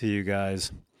you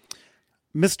guys.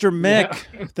 Mr.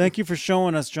 Mick, thank you for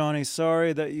showing us, Johnny.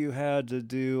 Sorry that you had to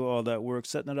do all that work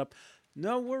setting it up.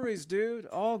 No worries, dude.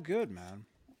 All good, man.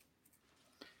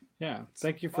 Yeah,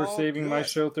 thank you for saving my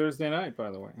show Thursday night,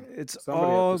 by the way. It's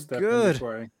all good.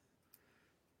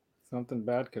 Something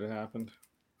bad could have happened.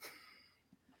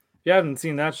 You haven't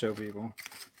seen that show, people.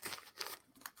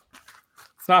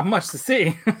 It's not much to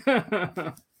see.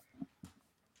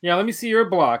 Yeah, let me see your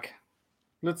block.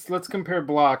 Let's compare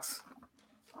blocks.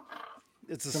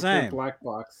 It's the same. Black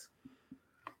blocks.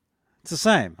 It's the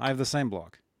same. I have the same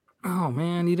block. Oh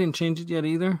man, you didn't change it yet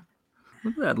either.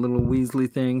 Look at that little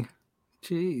Weasley thing.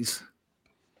 Jeez.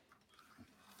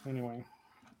 Anyway,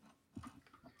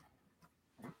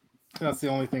 that's the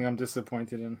only thing I'm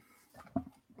disappointed in.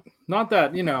 Not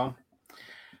that,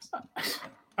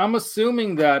 I'm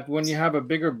assuming that when you have a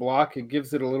bigger block, it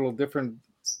gives it a little different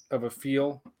of a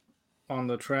feel on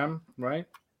the trem, right?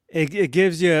 It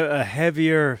gives you a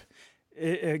heavier.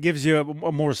 It gives you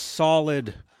a more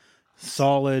solid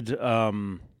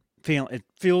feeling. It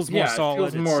feels more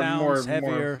solid. It sounds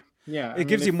heavier. It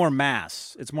gives you more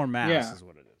mass. It's more mass is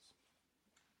what it is.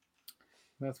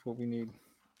 That's what we need.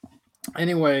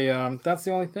 Anyway, that's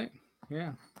the only thing.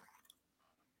 Yeah.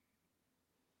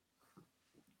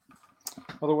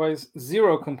 Otherwise,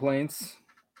 zero complaints.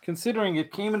 Considering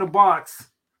it came in a box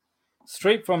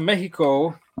straight from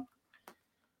Mexico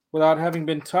without having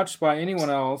been touched by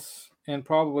anyone else and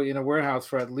probably in a warehouse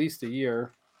for at least a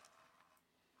year.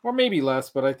 Or maybe less,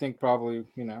 but I think probably,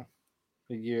 a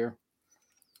year.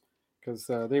 Because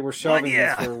they were shelving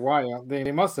this for a while.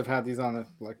 They must have had these on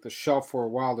the shelf for a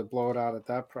while to blow it out at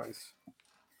that price.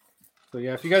 So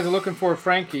yeah, if you guys are looking for a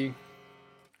Frankie,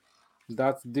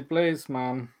 that's the place,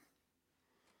 man.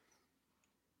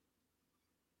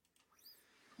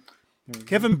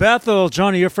 Kevin Bethel,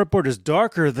 Johnny, your fretboard is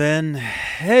darker than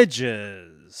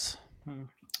Hedges.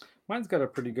 Mine's got a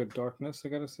pretty good darkness, I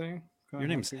gotta say. Your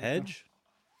name's Hedge?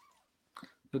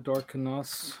 The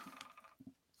darkness.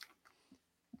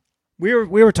 We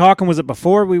were talking, was it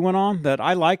before we went on, that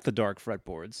I like the dark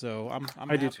fretboard, so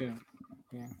I do too.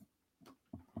 Yeah.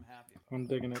 I'm happy. I'm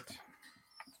digging it.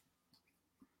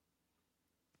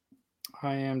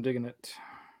 I am digging it.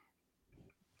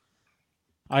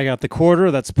 I got the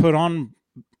quarter that's put on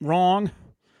wrong,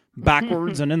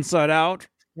 backwards and inside out.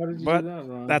 Why did you but do that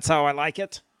wrong? That's how I like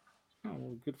it. Oh,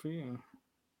 well, good for you.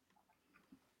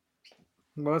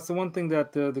 Well, that's the one thing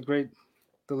that the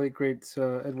late great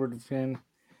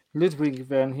Ludwig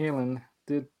Van Halen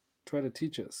did try to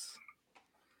teach us: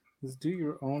 is do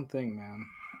your own thing, man.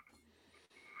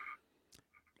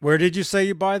 Where did you say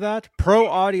you buy that? Pro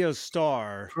Audio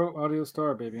Star. Pro Audio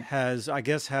Star, baby. Has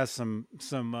some.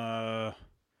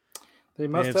 They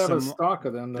must have a stock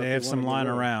of them. They have some lying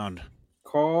around.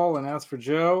 Call and ask for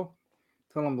Joe.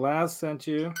 Tell him Laz sent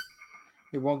you.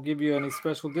 It won't give you any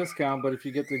special discount, but if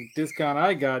you get the discount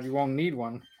I got, you won't need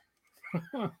one.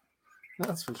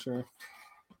 That's for sure.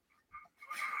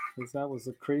 Because that was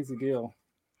a crazy deal.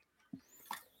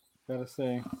 Gotta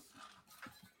say.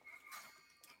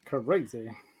 Crazy.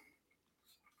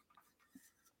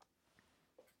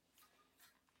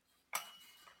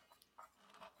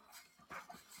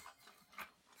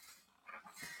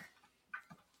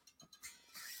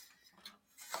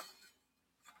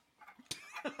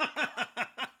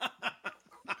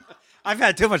 I've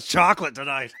had too much chocolate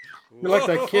tonight. You're like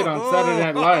that kid on Saturday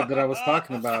Night Live that I was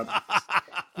talking about.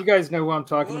 You guys know who I'm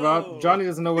talking about. Johnny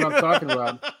doesn't know what I'm talking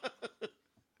about.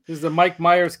 This is the Mike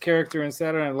Myers character in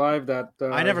Saturday Night Live that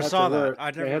I never saw that.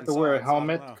 I had to wear a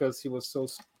helmet because he was so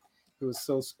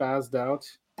spazzed out.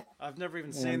 I've never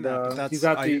even seen that. But he's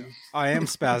at I am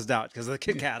spazzed out because of the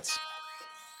Kit Kats.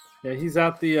 Yeah, he's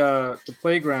at the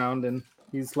playground and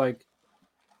he's like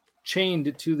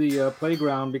chained to the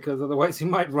playground because otherwise he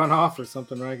might run off or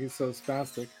something, right? He's so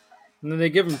spastic. And then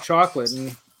they give him chocolate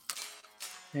and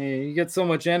he gets so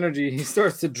much energy he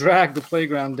starts to drag the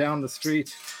playground down the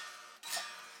street.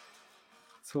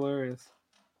 It's hilarious.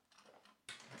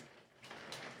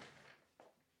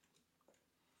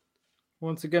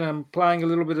 Once again, I'm applying a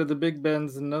little bit of the Big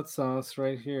Ben's nut sauce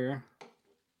right here.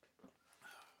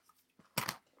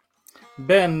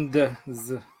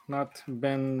 Ben's, not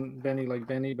Benny like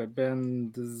Benny, but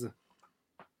Ben's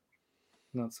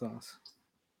nut sauce.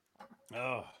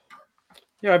 Oh.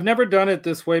 Yeah, I've never done it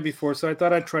this way before, so I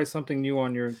thought I'd try something new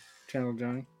on your channel,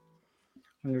 Johnny,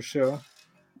 on your show.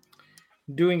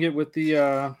 Doing it with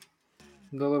the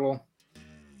little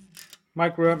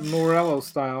Mike Morello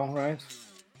style, right?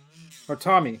 Or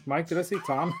Tommy. Mike, did I say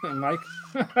Tom? Mike?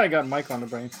 I got Mike on the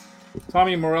brain.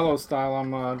 Tommy Morello style.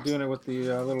 I'm doing it with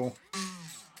the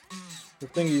the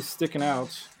thingy sticking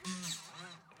out.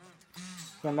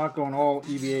 So I'm not going all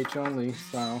EVH only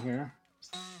style here.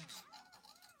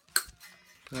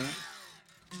 Okay.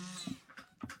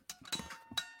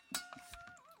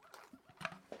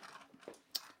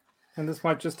 And this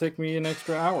might just take me an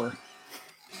extra hour.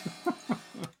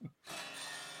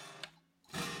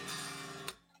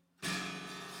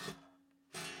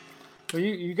 Well,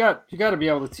 you got to be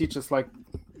able to teach us how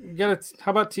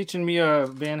about teaching me a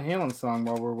Van Halen song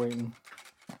while we're waiting?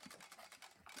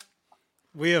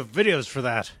 We have videos for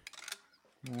that.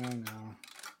 I know.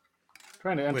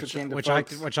 Trying to entertain the which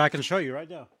folks. I can show you right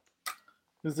now.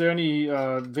 Is there any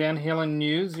Van Halen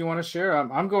news you want to share?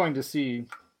 I'm going to see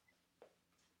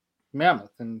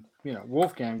Mammoth and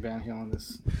Wolfgang Van Halen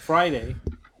this Friday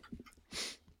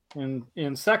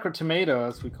in Sacramento,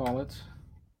 as we call it.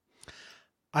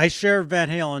 I share Van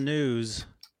Halen news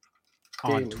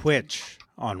on Daily. Twitch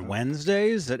on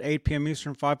Wednesdays at 8 p.m.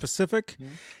 Eastern, 5 Pacific,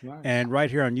 Nice. and right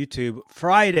here on YouTube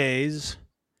Fridays,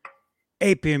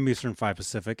 8 p.m. Eastern, 5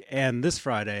 Pacific. And this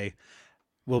Friday,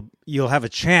 you'll have a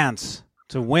chance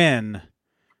to win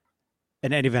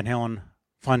an Eddie Van Halen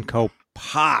Funko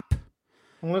Pop.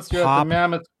 Unless you're Pop at the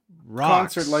Mammoth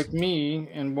rocks. concert like me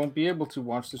and won't be able to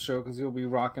watch the show because you'll be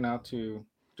rocking out to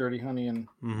Dirty Honey and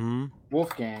Mm-hmm.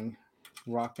 Wolfgang.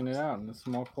 rocking it out in a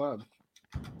small club,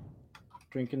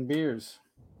 drinking beers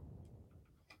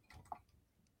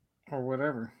or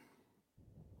whatever.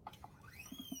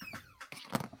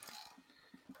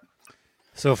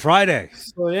 So Friday,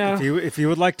 So yeah, if you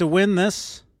would like to win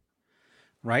this,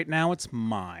 right now it's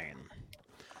mine.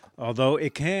 Although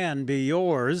it can be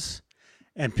yours,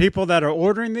 and people that are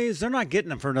ordering these, they're not getting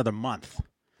them for another month.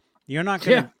 You're not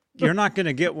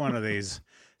gonna get one of these.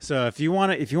 So if you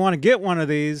want to get one of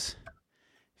these,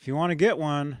 if you want to get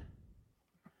one,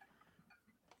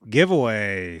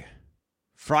 giveaway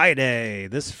Friday,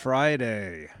 this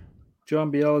Friday.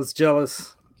 John Biel is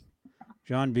jealous.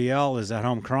 John BL is at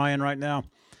home crying right now,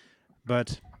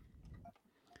 but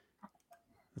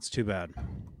it's too bad.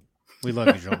 We love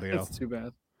you, John BL. It's too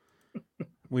bad.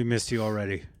 We missed you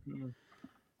already.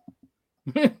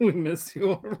 We missed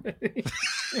you already.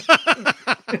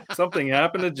 Something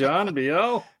happened to John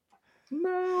Biel?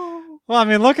 No. Well, I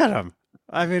mean, look at him.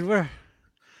 I mean, we're.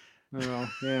 Oh,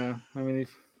 yeah. I mean,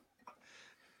 if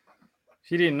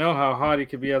he didn't know how hot he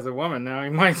could be as a woman, now he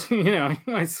might, he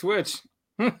might switch.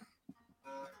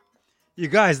 You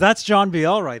guys, that's John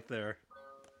BL right there.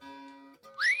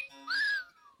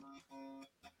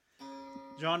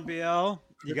 John BL.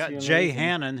 You got Jay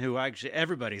Hannon, who actually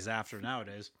everybody's after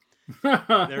nowadays.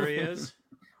 There he is.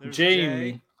 There's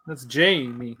Jamie. Jay. That's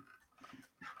Jamie.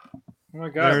 Oh my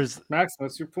God, There's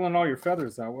Maximus, you're pulling all your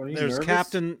feathers out. What, are you there's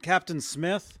nervous? Captain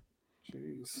Smith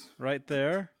Jeez. right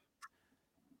there.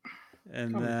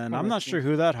 And Come then on, I'm not Maximus. sure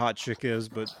who that hot chick is,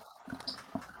 but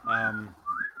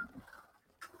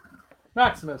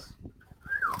Maximus.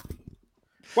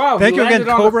 Wow, Thank he you again, landed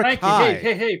on the Cobra Frankie. Kai.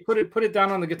 Hey, put it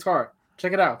down on the guitar.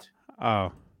 Check it out.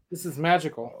 oh This is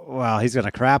magical. well, he's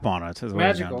gonna crap on it. Is what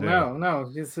he's Magical. gonna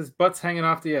No, his butt's hanging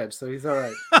off the edge, so he's all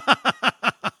right. do.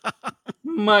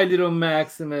 My little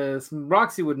Maximus.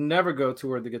 Roxy would never go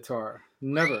toward the guitar.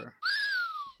 Never.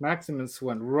 Maximus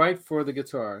went right for the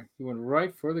guitar. You went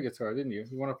right for the guitar, didn't you?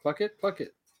 You want to pluck it? Pluck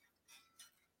it.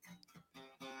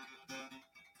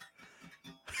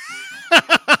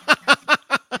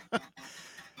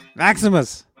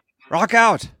 Maximus, rock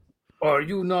out. Are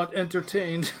you not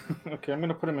entertained? Okay, I'm going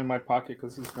to put him in my pocket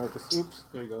because he's nervous. Oops,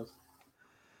 there he goes.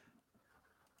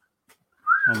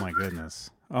 Oh my goodness.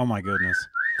 Oh my goodness.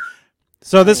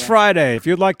 So this Friday, if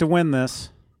you'd like to win this,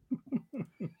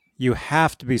 you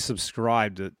have to be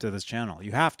subscribed to this channel.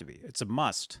 You have to be. It's a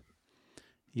must.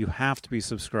 You have to be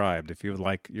subscribed if you would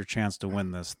like your chance to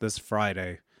win this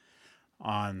Friday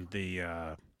on the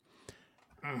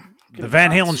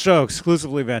Van Halen show,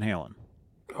 exclusively Van Halen.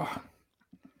 Oh,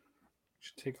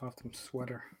 should take off them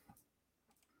sweater.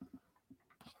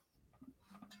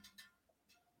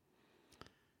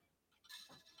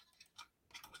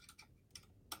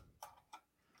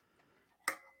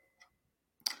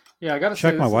 Yeah, I gotta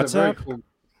Check say, my this is a very WhatsApp. cool,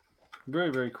 very,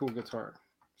 very cool guitar.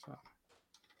 So,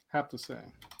 have to say.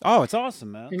 Oh, it's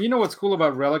awesome, man. And you know what's cool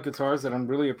about Relic guitars that I'm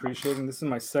really appreciating? This is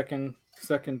my second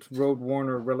Road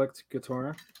Warner Relic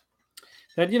guitar.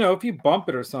 That, if you bump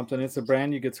it or something, it's a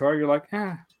brand new guitar. You're like,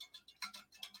 yeah.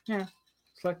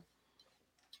 It's like,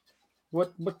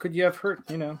 what could you have hurt?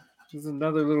 There's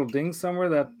another little ding somewhere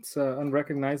that's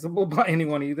unrecognizable by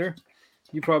anyone either.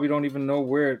 You probably don't even know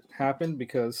where it happened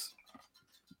because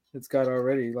it's got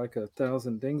already like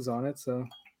 1,000 dings on it. So,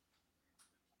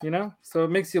 so it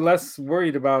makes you less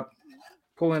worried about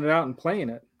pulling it out and playing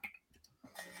it.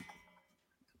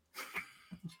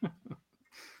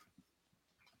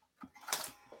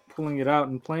 Pulling it out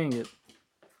and playing it.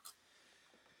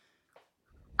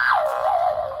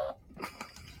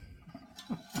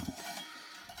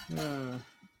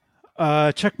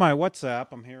 Check my WhatsApp.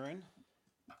 I'm hearing.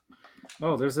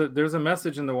 Oh, there's a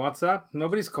message in the WhatsApp.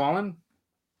 Nobody's calling.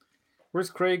 Where's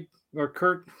Craig or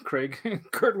Kurt? Craig.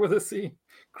 Kurt with a C.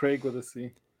 Craig with a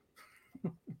C.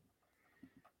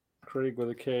 Craig with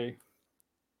a K.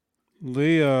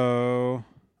 Leo.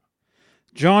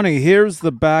 Johnny, here's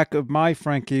the back of my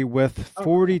Frankie with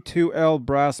 42L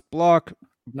brass block,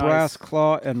 brass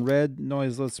claw, and red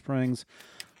noiseless springs,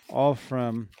 all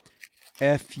from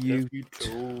FU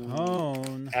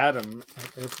Tone. Adam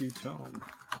at FU Tone.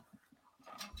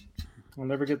 I'll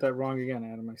never get that wrong again,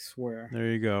 Adam, I swear.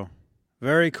 There you go.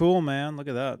 Very cool, man. Look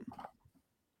at that.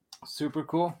 Super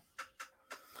cool.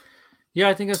 Yeah,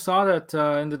 I think I saw that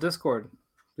in the Discord.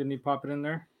 Didn't he pop it in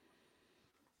there?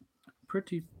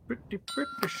 Pretty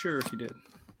sure he did.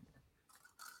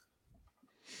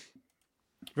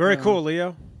 Very cool,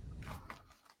 Leo.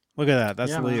 Look at that.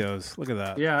 That's Yeah, Leo's. Look at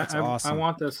that. Yeah, That's awesome. I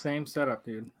want the same setup,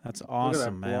 dude. That's awesome, Look at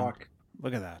that man. block.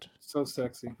 Look at that. So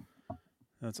sexy.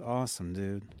 That's awesome,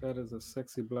 dude. That is a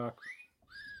sexy block.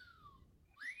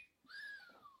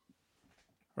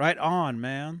 Right on,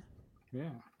 man. Yeah.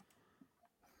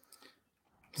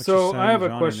 What So you I saying have to a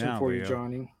Johnny question now, for you, Leo?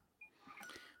 Johnny.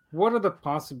 What are the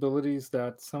possibilities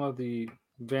that some of the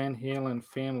Van Halen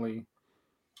family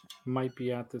might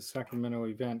be at this Sacramento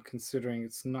event, considering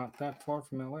it's not that far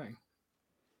from LA?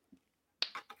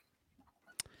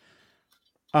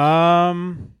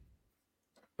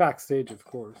 Backstage, of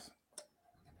course.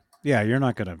 Yeah, you're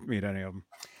not gonna meet any of them.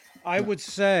 I No. would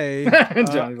say,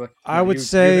 Johnny's like, I no, would you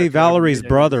say have to ever Valerie's meet him.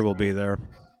 brother will be there.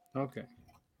 Okay,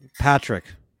 Patrick.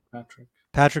 Patrick.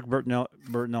 Patrick Bertinelli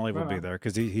will Right be on. there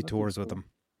because he That tours dude's with cool. them.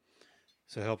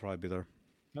 So he'll probably be there.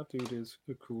 That dude is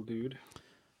a cool dude.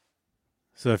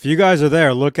 So if you guys are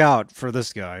there, look out for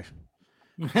this guy.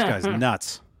 This guy's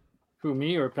nuts. Who,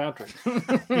 me or Patrick?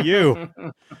 You.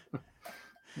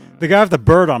 The guy with the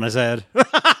bird on his head.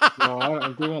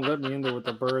 No, they won't let me in there with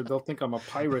the bird. They'll think I'm a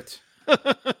pirate.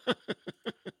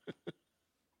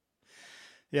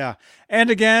 Yeah. And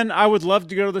again, I would love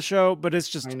to go to the show, but it's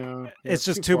just I know. Yeah, it's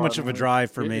just too too far, much of a man.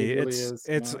 drive for It me. really It's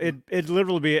is, man. it'd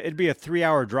literally it'd be a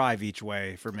 3-hour drive each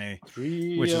way for me.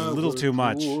 3 which is a little hour too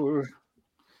much. tour.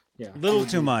 Yeah. A little it would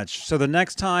too be- much. So the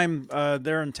next time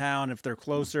they're in town, if they're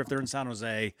closer, if they're in San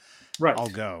Jose, Right. I'll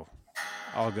go.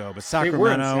 But They were in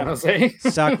Sacramento, San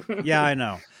Jose. yeah, I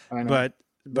know. I know. But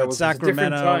was a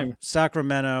different time.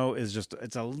 Sacramento is just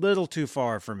it's a little too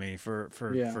far for me for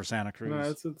Yeah. Santa Cruz. No,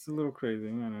 it's a little crazy.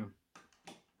 I know.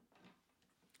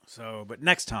 So, but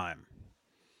next time,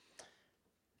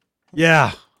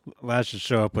 yeah, Laz should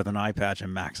show up with an eye patch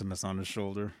and Maximus on his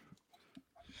shoulder.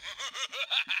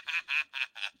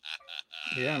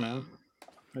 Yeah, man.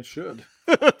 I should.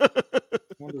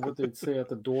 Wonder what they'd say at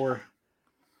the door.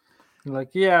 Like,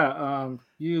 yeah,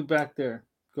 you back there.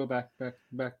 Go back to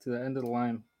the end of the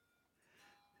line.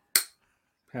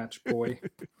 Patch boy.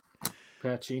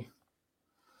 Patchy.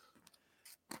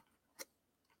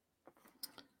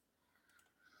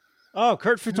 Oh,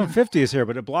 Kurt 5150 is here,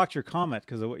 but it blocked your comment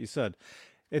because of what you said.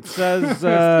 It says, See,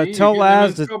 tell you're getting him Laz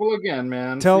in to trouble again,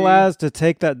 man. tell See? Laz to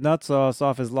take that nut sauce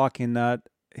off his locking nut.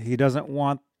 He doesn't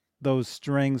want those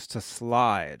strings to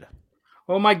slide.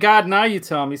 Oh my God! Now you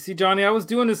tell me. See, Johnny, I was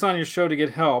doing this on your show to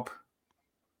get help.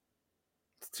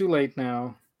 It's too late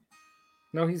now.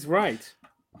 No, he's right.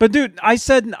 But dude, I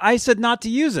said not to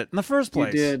use it in the first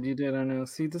place. You did. I know.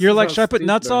 See, this You're is like, how should I put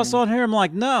nut stupid I sauce on here? I'm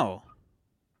like, no.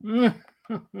 am.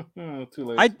 Too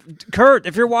late. Kurt,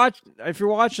 if you're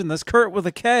watching this, Kurt with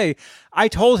a K, I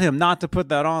told him not to put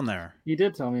that on there. He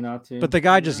did tell me not to. But the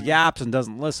guy just yaps and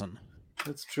doesn't listen.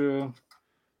 That's true.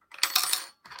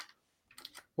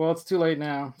 Well, it's too late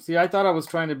now. See, I thought I was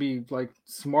trying to be like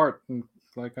smart and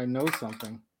like I know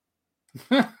something.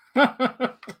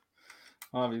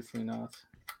 Obviously not.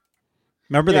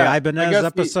 Remember Yeah, the I Ibanez guess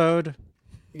episode?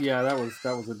 Yeah, that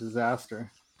was a disaster.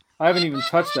 I haven't even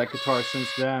touched that guitar since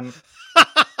then.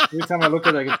 Every time I look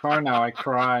at that guitar now, I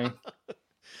cry.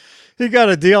 He got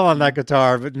a deal on that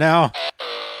guitar, but now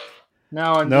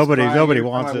Now I'm Nobody- just crying. nobody Every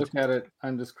time wants I it. look at it,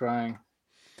 I'm just crying.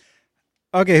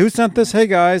 Okay, who sent this? Hey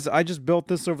guys, I just built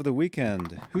this over the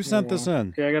weekend. Who sent this in?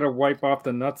 Okay, I gotta wipe off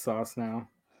the nut sauce now.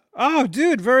 Oh,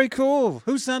 dude, very cool.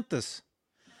 Who sent this?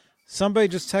 Somebody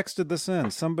just texted this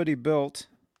in. Somebody built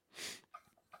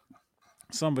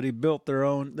their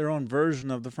own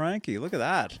version of the Frankie. Look at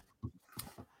that.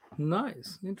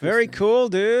 Nice. Interesting. Very cool,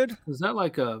 dude. Is that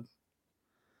like a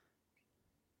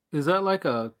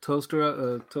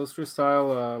toaster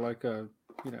style like a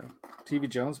TV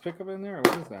Jones pickup in there, or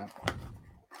what is that?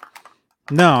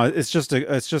 No,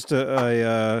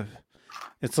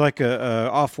 it's like a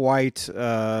off-white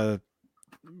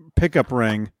pickup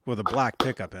ring with a black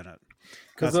pickup in it.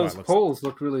 Because That's why those it looks- poles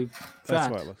look really fat.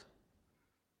 That's why it looks.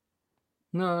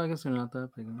 No, I guess they're not that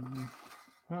big.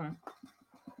 All right.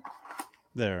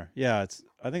 There. Yeah,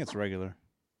 I think it's regular.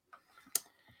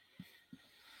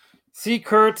 See,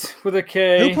 Kurt with a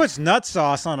K. Who puts nut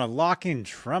sauce on a locking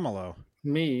tremolo?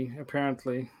 Me,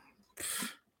 apparently.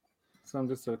 So I'm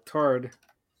just a tard.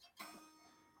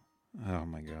 Oh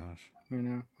my gosh.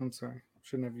 I'm sorry.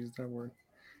 Shouldn't have used that word.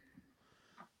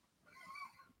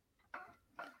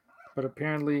 But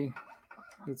apparently,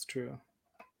 it's true.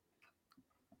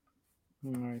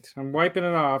 All right. I'm wiping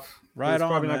it off. Right It's on,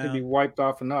 probably not going to man. be wiped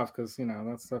off enough because,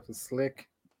 that stuff is slick.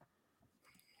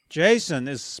 Jason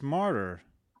is smarter.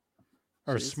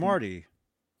 Or Jason. Smarty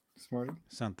Smarty?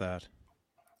 sent that.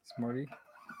 Smarty?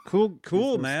 Cool,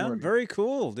 so man. smarty. Very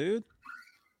cool, dude.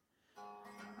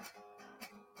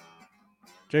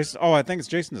 Jason. Oh, I think it's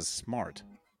Jason is smart.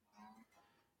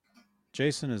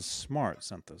 Jason is smart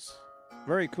sent this.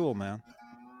 Very cool, man.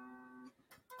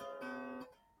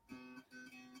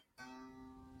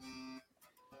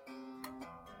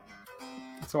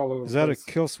 It's all over Is the that place.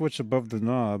 a kill switch above the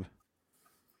knob?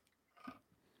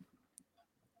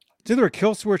 It's either a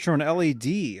kill switch or an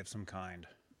LED of some kind.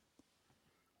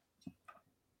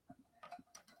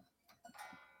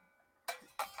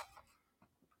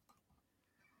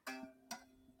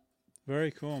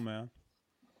 Very cool, man.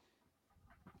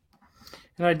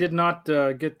 And I did not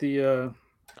get the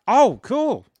Oh,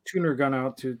 cool. tuner gun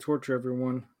out to torture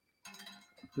everyone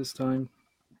this time.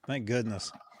 Thank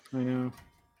goodness. I know.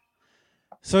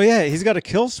 So yeah, he's got a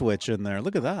kill switch in there.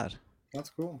 Look at that. That's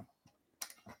cool.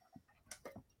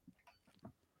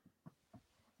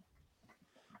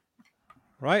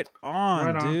 Right on,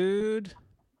 Right on. dude.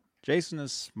 Jason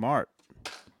is smart.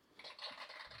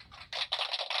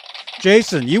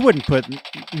 Jason, you wouldn't put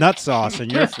nut sauce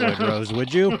in your Floyd Rose,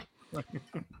 would you?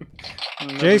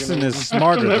 Jason is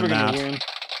smarter than that. Win.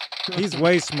 He's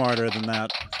way smarter than that.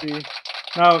 See?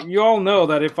 Now you all know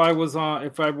that if I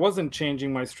wasn't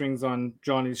changing my strings on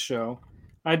Johnny's show,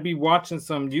 I'd be watching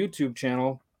some YouTube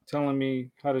channel telling me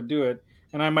how to do it,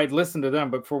 and I might listen to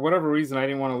them. But for whatever reason, I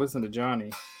didn't want to listen to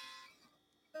Johnny.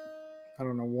 I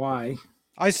don't know why.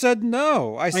 I said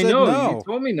no. I said know no. you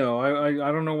told me no.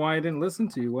 I don't know why I didn't listen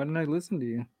to you. Why didn't I listen to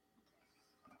you?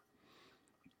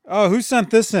 Oh, who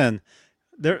sent this in?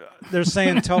 They're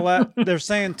saying tell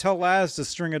Laz to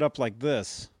string it up like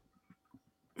this.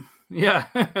 Yeah,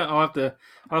 I'll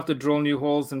have to drill new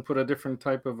holes and put a different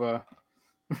type of a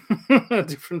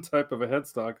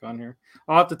headstock on here.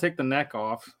 I'll have to take the neck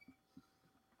off.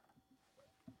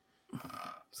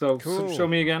 So Cool. show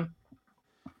me again.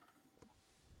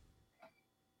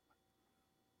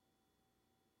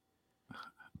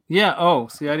 Yeah. Oh,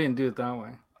 see, I didn't do it that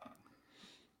way.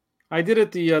 I did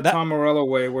it the Tom Morello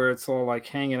way, where it's all like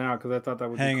hanging out, because I thought that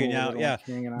would be cool. Out, yeah. Like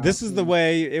hanging out. This is the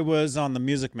way it was on the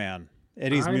Music Man.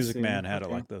 Eddie's I Music see. Man had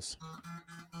Okay. it like this.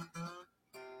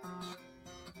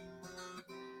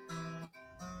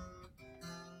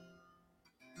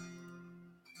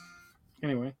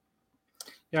 Anyway,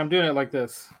 yeah, I'm doing it like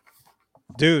this.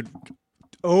 Dude,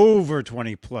 over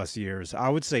 20 plus years. I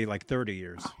would say like 30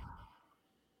 years.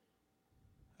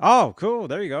 Oh, cool.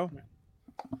 There you go.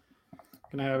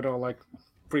 Can I have it all like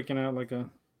freaking out like a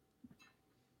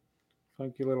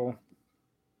funky little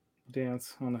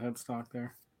dance on the headstock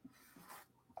there?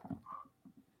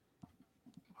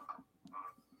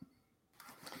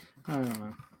 I don't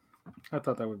know. I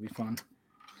thought that would be fun.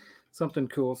 Something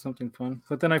cool, something fun.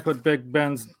 But then I put Big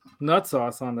Ben's nut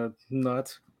sauce on the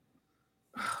nut.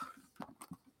 I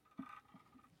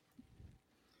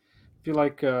feel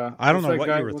like I don't know what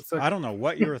guy, you were. I don't know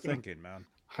what you were thinking, man.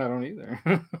 I don't either.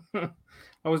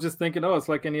 I was just thinking, oh, it's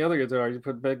like any other guitar. You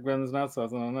put Big Ben's nut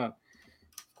sauce on a nut.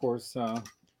 Of course.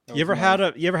 You ever had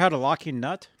a locking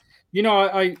nut? You know,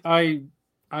 I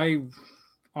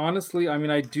honestly, I mean,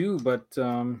 I do, but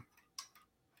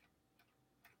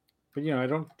you know, I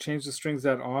don't change the strings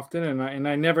that often, and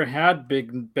I never had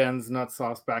Big Ben's nut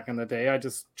sauce back in the day. I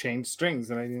just changed strings,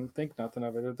 and I didn't think nothing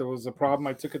of it. If there was a problem,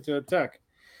 I took it to a tech.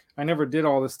 I never did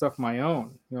all this stuff my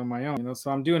own. So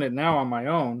I'm doing it now on my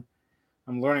own.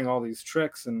 I'm learning all these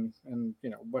tricks and you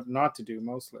know what not to do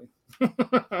mostly.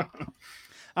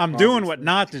 I'm doing what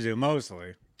not to do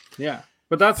mostly. Yeah,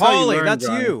 but that's Paulie, how you learn, that's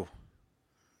Johnny. you.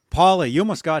 Paulie, you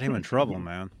almost got him in trouble,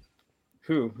 man.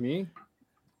 Who, me?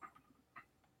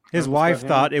 His wife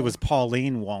thought it was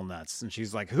Pauline Walnuts, and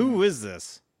she's like, "Who is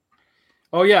this?"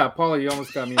 Oh yeah, Paulie, you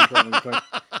almost got me in trouble. He's like,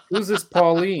 who's this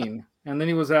Pauline? And then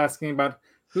he was asking about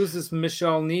who's this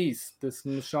Michelle Nice.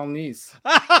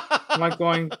 I'm like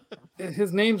going,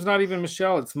 his name's not even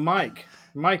Michelle, it's Mike.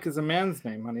 Mike is a man's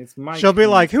name, honey. It's Mike. She'll be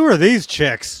like, "Who are these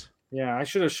chicks? Yeah, I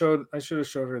should have showed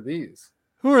her these.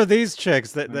 Who are these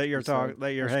chicks that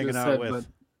you're hanging out with?"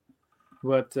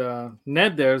 But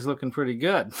Ned there is looking pretty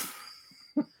good.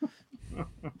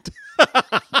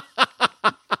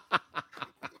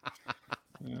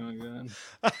 Oh god.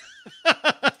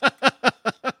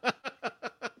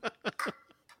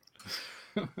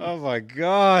 Oh my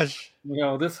gosh. You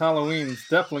know, this Halloween's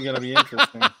definitely going to be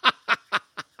interesting.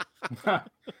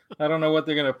 I don't know what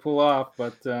they're going to pull off,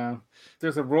 but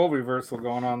there's a role reversal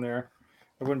going on there.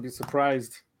 I wouldn't be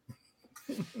surprised.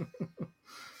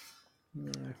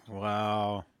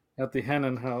 Wow. At the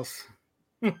Hennon house.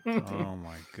 Oh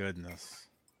my goodness.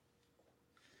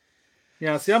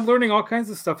 Yeah, see, I'm learning all kinds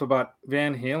of stuff about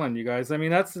Van Halen, you guys. I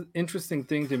mean, that's an interesting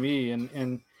thing to me,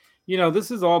 and you know, this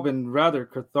has all been rather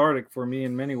cathartic for me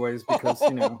in many ways because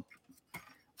you know,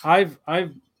 I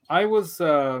was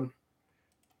you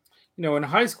know, in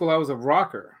high school I was a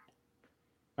rocker.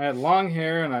 I had long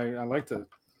hair and I liked to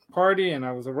party and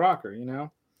I was a rocker, you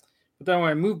know. But then when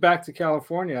I moved back to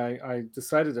California, I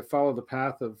decided to follow the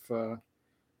path of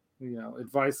you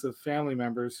advice of family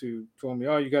members who told me,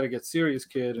 "Oh, you got to get serious,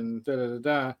 kid," and da da da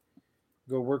da,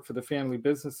 go work for the family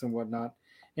business and whatnot.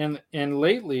 And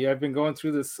lately, I've been going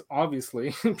through this.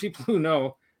 Obviously, people who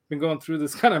know been going through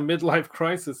this kind of midlife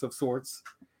crisis of sorts.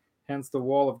 Hence the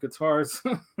wall of guitars,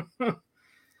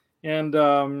 and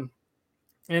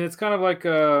it's kind of like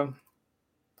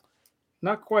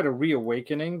not quite a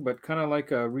reawakening, but kind of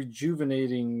like a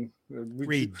rejuvenating.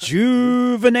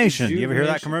 Rejuvenation. You ever hear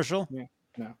that commercial? Yeah.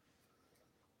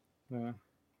 No,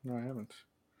 I haven't.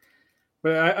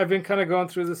 But I've been kind of going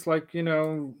through this, like,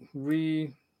 whatever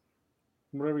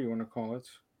you want to call it,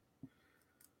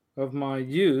 of my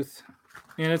youth.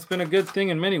 And it's been a good thing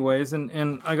in many ways.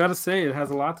 And I got to say, it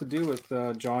has a lot to do with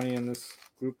Johnny and this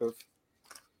group of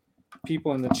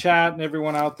people in the chat and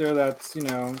everyone out there that's,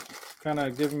 kind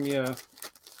of giving me a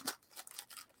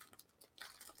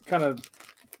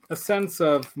sense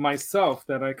of myself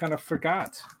that I kind of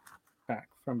forgot back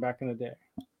in the day.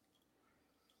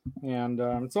 And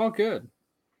it's all good.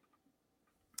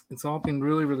 It's all been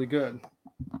really, really good.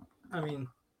 I mean,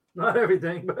 not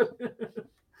everything, but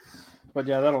but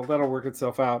yeah, that'll work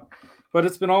itself out. But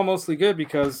it's been all mostly good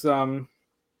because learning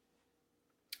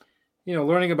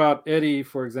about Eddie,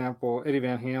 for example, Eddie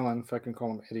Van Halen, if I can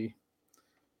call him Eddie.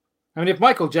 I mean, if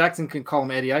Michael Jackson can call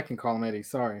him Eddie, I can call him Eddie.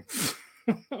 Sorry.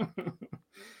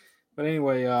 But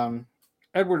anyway,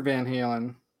 Edward Van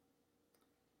Halen,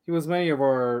 he was many of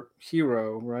our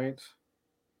hero, right?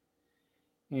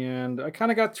 And I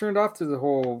kind of got turned off to the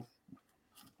whole.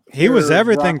 He was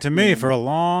everything to me for a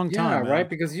long time. Yeah, right.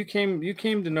 Because you came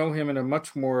to know him in a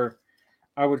much more,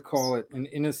 I would call it, an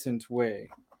innocent way.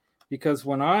 Because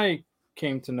when I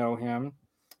came to know him,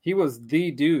 he was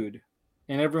the dude,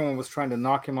 and everyone was trying to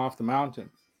knock him off the mountain,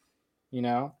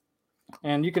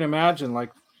 And you can imagine,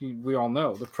 like we all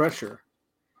know, the pressure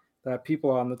that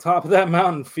people on the top of that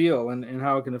mountain feel, and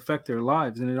how it can affect their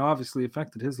lives. And it obviously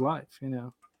affected his life,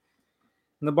 And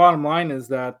the bottom line is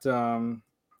that,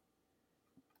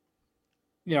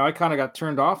 I kind of got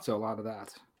turned off to a lot of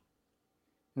that.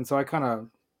 And so I kind of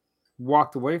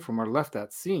walked away from or left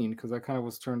that scene because I kind of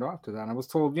was turned off to that. And I was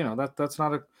told, that's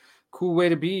not a cool way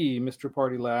to be, Mr.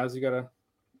 Party Laz. You got to,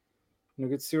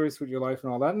 get serious with your life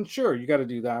and all that. And sure, you got to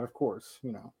do that, of course,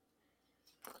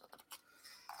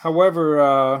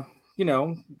 However, you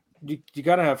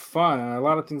got to have fun. And a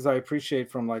lot of things I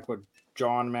appreciate from like what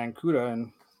John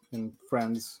Mancuda and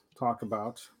friends talk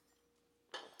about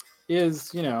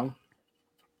is,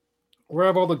 where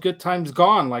have all the good times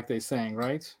gone, like they sang,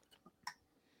 right?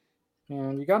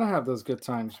 And you got to have those good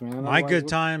times, man. My good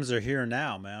times are here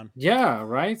now, man. Yeah,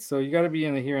 right? So you got to be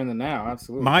in the here and the now,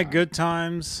 absolutely. My good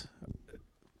times,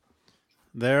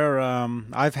 they're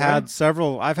I've had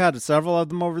several of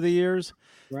them over the years.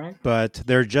 Right. But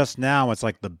they're just now, it's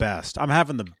like the best. I'm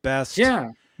having the best. Yeah.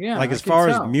 Like as far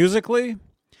as musically,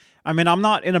 I mean, I'm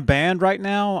not in a band right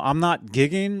now. I'm not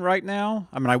gigging right now.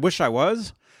 I mean, I wish I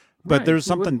was, but there's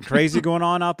something crazy going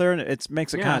on out there, and it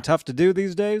makes it kind of tough to do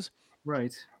these days.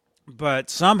 Right. But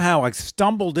somehow I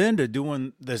stumbled into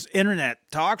doing this internet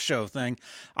talk show thing.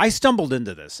 I stumbled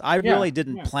into this. I really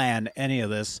didn't plan any of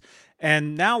this.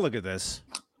 And now look at this.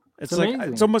 It's like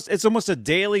it's almost a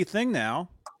daily thing now.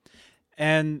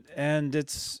 And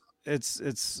it's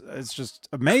just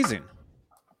amazing.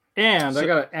 And I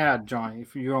gotta add, Johnny,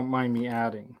 if you don't mind me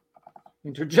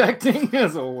interjecting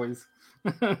as always.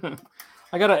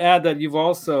 I gotta add that you've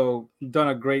also done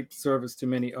a great service to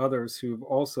many others who've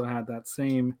also had that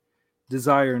same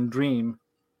desire and dream,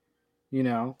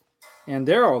 and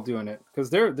they're all doing it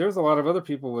because there's a lot of other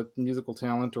people with musical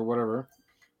talent or whatever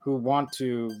who want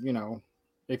to,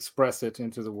 express it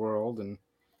into the world and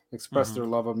express their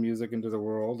love of music into the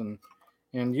world,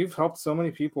 and you've helped so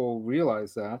many people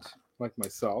realize that, like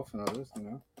myself and others,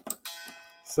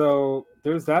 So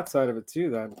there's that side of it too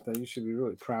that you should be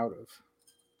really proud of,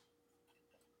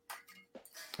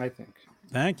 I think.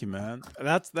 Thank you, man.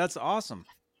 That's awesome.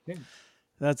 Yeah.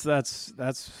 That's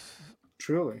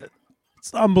truly.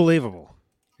 It's unbelievable.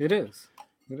 It is.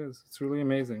 It's really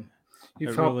amazing.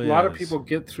 You've helped a lot of people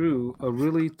get through a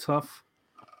really tough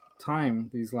time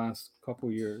these last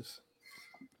couple years,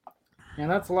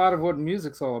 and that's a lot of what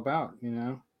music's all about.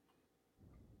 It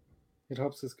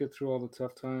helps us get through all the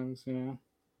tough times.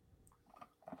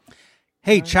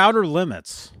 Hey, Chowder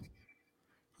Limits,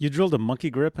 you drilled a monkey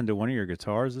grip into one of your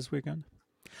guitars this weekend?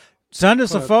 Send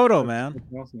us a photo, man.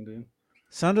 Awesome, dude.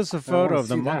 Send us a photo of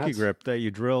the monkey grip that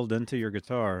you drilled into your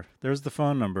guitar. There's the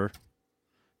phone number.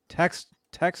 Text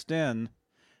in.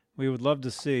 We would love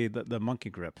to see the monkey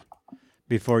grip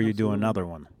before you do another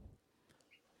one.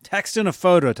 Text in a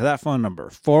photo to that phone number,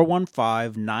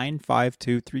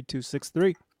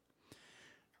 415-952-3263.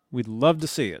 We'd love to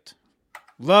see it.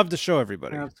 Love to show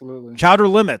everybody. Absolutely. Chowder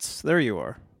Limits. There you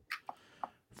are.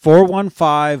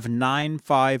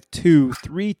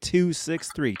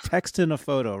 415-952-3263. Text in a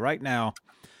photo right now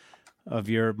of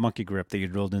your monkey grip that you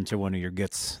drilled into one of your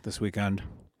gits this weekend.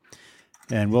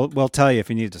 And we'll tell you if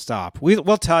you need to stop.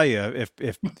 We'll tell you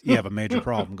if you have a major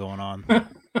problem going on.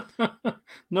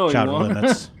 No, you Chowder won't.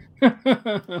 Limits.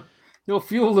 You'll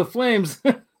fuel the flames.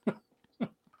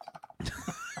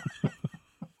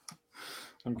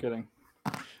 I'm kidding.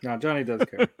 No, Johnny does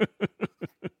care.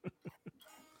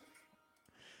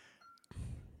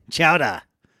 Chowder.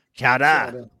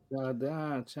 Chowder.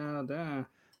 Chowder. Chowder.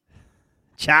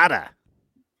 Chowder.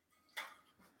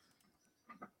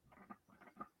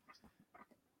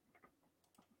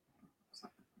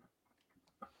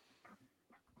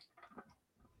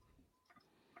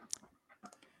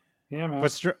 Yeah, man.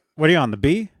 What are you on, the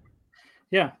B?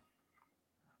 Yeah,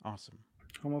 Awesome.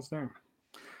 almost there.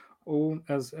 Oh,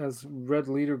 as red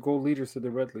leader, gold leader said,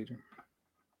 the red leader.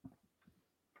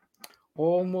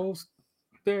 Almost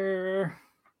there.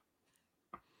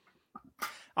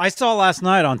 I saw last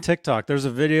night on TikTok. There's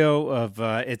a video of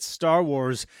it's Star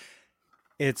Wars.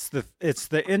 It's the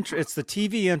intro. It's the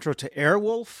TV intro to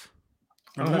Airwolf.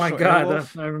 Remember Oh that my show, God,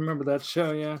 Airwolf? I remember that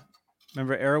show. Yeah,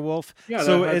 Remember Airwolf? yeah.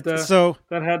 So that had, it's so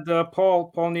that had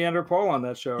Paul Neanderthal on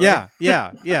that show. Right?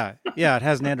 yeah. It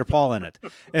has Neanderthal in it.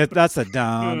 That's a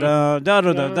down down down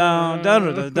down down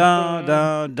down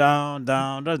down down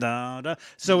down down down.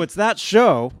 So it's that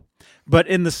show. But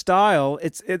in the style,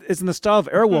 it's in the style of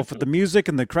Airwolf with the music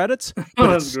and the credits. But it's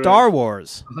That's great. Star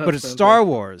Wars. But That's it's Star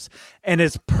Wars, and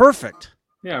it's perfect.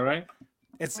 Yeah, right.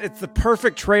 It's the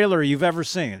perfect trailer you've ever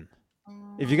seen.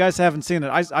 If you guys haven't seen it,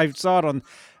 I saw it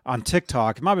on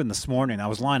TikTok. It might have been this morning. I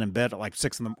was lying in bed at like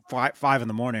 5 in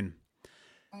the morning.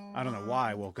 I don't know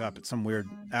why I woke up at some weird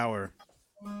hour.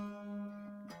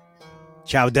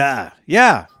 Chowder.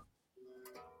 Yeah.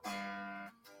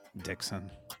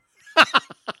 Dixon.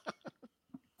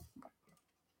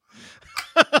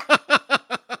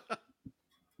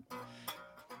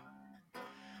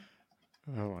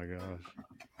 Oh my gosh.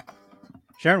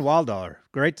 Sharon Wildollar,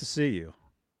 great to see you.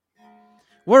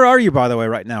 Where are you, by the way,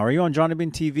 right now? Are you on Johnny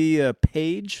Bean TV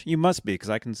page? You must be, because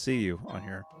I can see you on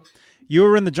here. You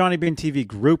were in the Johnny Bean TV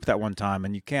group that one time,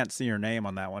 and you can't see your name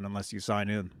on that one unless you sign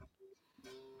in.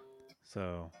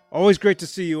 So, always great to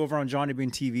see you over on Johnny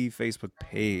Bean TV Facebook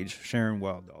page, Sharon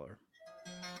Wildollar.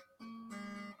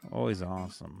 Always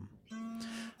awesome.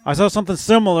 I saw something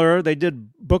similar. They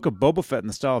did Book of Boba Fett in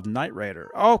the style of Knight Rider.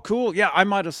 Oh, cool. Yeah, I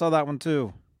might have saw that one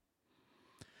too.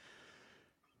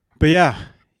 But yeah,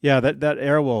 that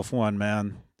Airwolf one,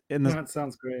 man. That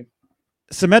sounds great.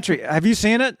 Symmetry. Have you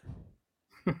seen it?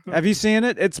 Have you seen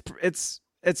it? It's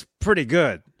pretty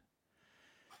good.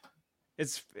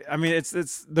 It's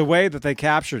the way that they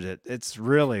captured it. It's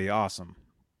really awesome.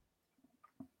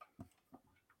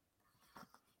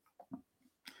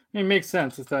 It makes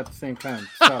sense. It's that same kind of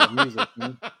style of music.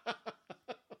 Man. I'm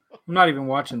not even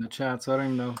watching the chat, so I don't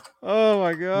even know Oh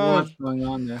my god. what's going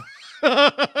on there.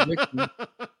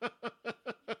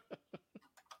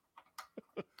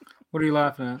 What are you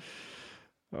laughing at?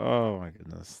 Oh my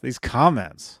goodness. These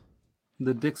comments.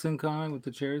 The Dixon comment with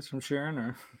the cherries from Sharon,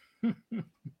 or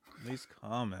These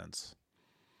comments.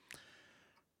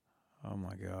 Oh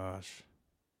my gosh.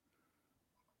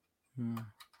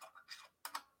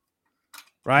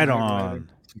 Right on.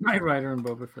 Knight Rider and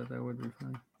Boba Fett? That would be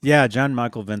fun. Yeah, John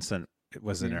Michael Vincent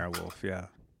was in Airwolf. Yeah.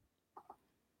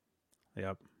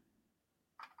 Yep.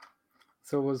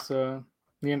 So was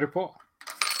Neanderthal.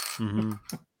 Mm-hmm.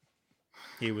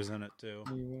 He was in it too.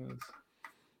 He was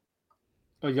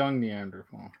a young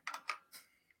Neanderthal.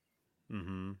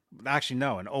 Mm-hmm. Actually,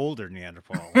 no, an older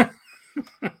Neanderthal.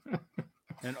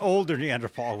 An older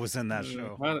Neanderthal was in that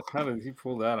show. How did he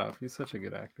pull that off? He's such a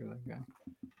good actor, that guy.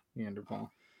 Neanderthal.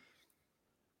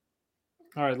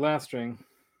 All right, last string.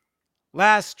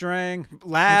 Last string.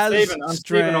 I'm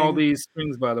saving all these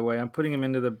strings, by the way. I'm putting them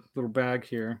into the little bag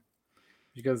here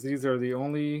because these are the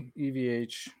only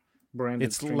EVH branded.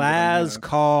 It's Laz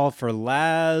call for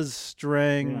Laz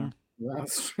string. Yeah,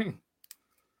 Laz string.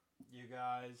 You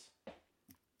guys.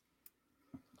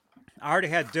 I already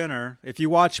had dinner. If you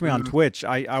watch me on Twitch,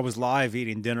 I was live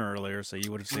eating dinner earlier, so you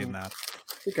would have seen that.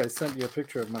 I think I sent you a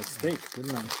picture of my steak,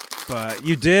 didn't I? But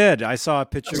you did. I saw a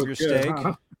picture of your steak.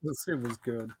 Huh? It was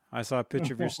good. I saw a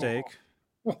picture of your steak.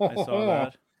 I saw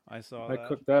that. I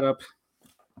cooked that up.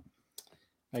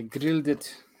 I grilled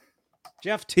it.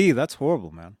 Jeff T, that's horrible,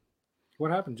 man.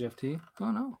 What happened, Jeff T? Oh,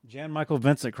 no. Jan Michael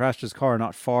Vincent crashed his car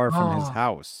not far from his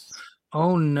house.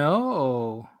 Oh,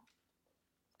 no.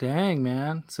 Dang,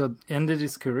 man. So ended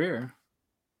his career.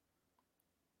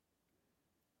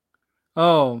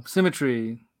 Oh,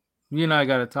 Symmetry. You and I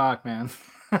got to talk, man.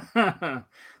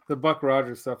 The Buck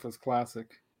Rogers stuff was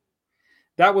classic.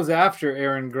 That was after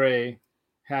Erin Gray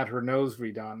had her nose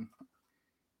redone,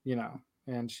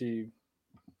 and she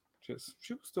was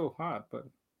still hot, but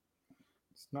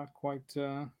it's not quite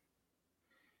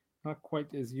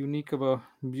as unique of a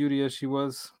beauty as she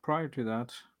was prior to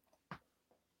that.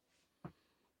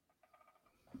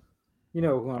 You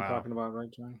know who I'm talking about,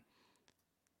 right, John?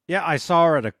 Yeah, I saw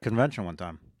her at a convention one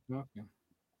time. Okay.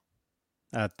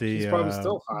 At the She's probably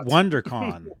still hot.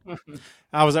 WonderCon.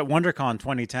 I was at WonderCon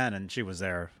 2010, and she was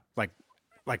there, like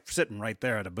sitting right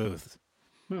there at a booth.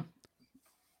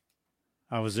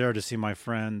 I was there to see my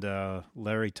friend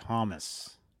Larry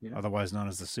Thomas, otherwise known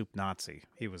as the Soup Nazi.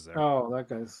 He was there. Oh, that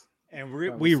guy's. And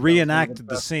we reenacted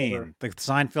the scene, the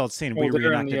Seinfeld scene. We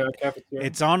reenacted.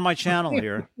 It's on my channel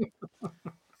here.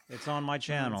 It's on my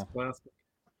channel.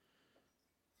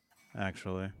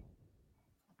 Actually.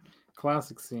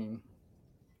 Classic scene.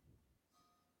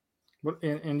 But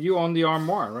and you own the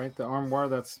armoire, right? The armoire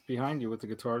that's behind you with the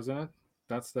guitars in it.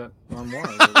 That's that armoire.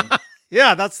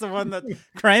 Yeah, that's the one that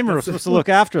Kramer was supposed to look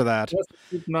after that.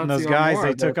 And those guys,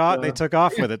 they took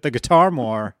off with it. The guitar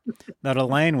more that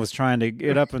Elaine was trying to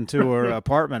get up into her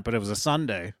apartment, but it was a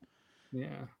Sunday.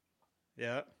 Yeah.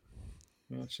 Yeah.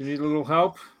 She needed a little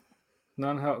help.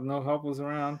 No help was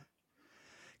around.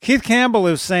 Keith Campbell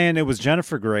is saying it was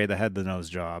Jennifer Grey that had the nose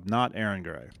job, not Erin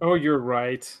Gray. Oh, you're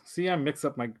right. See, I mix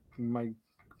up my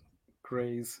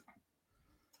grays.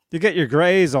 You get your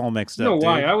grays all mixed up. You know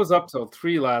why? I was up till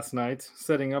 3 last night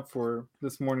setting up for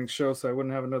this morning's show so I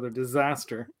wouldn't have another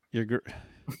disaster. You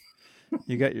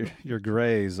got your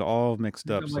grays all mixed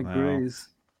up somehow. My grays.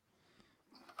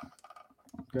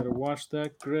 Gotta wash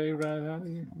that gray right out of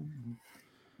here.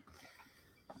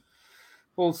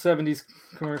 Old 70s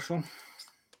commercial.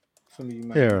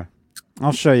 Here,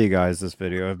 I'll show you guys this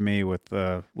video of me with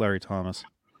Larry Thomas.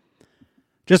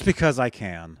 Just because I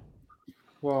can.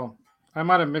 Well, I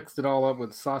might have mixed it all up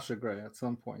with Sasha Grey at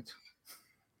some point.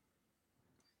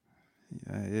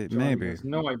 Yeah, maybe. Has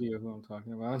no idea who I'm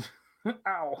talking about.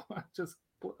 Ow!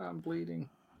 I'm bleeding.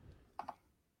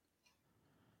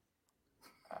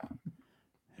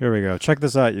 Here we go. Check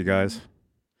this out, you guys.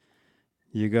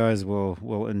 You guys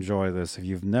will enjoy this. If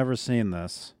you've never seen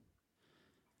this,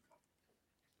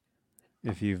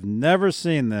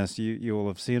 you will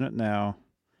have seen it now.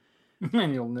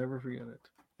 And you'll never forget it.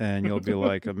 And you'll be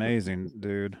like, amazing,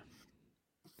 dude.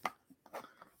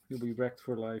 You'll be wrecked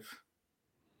for life.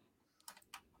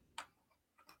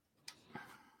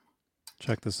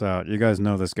 Check this out. You guys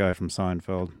know this guy from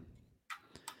Seinfeld.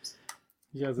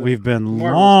 We've been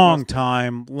long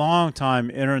time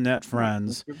internet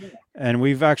friends, and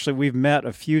we've met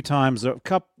a few times.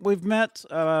 We've met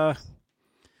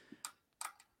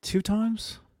 2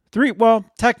 times, 3. Well,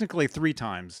 technically 3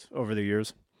 times over the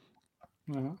years.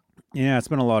 Uh-huh. Yeah, it's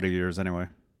been a lot of years anyway.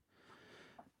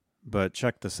 But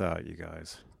check this out, you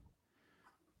guys.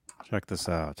 Check this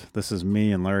out. This is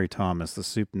me and Larry Thomas, the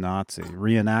Soup Nazi,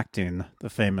 reenacting the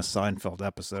famous Seinfeld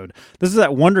episode. This is at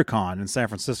WonderCon in San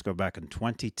Francisco back in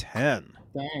 2010.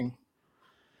 Dang.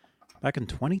 Back in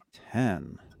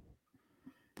 2010.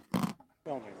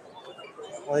 Tell me.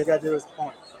 All you gotta do is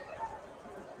point.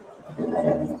 Tell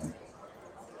me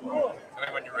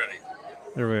when you're ready.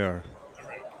 There we are.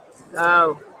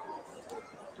 Oh.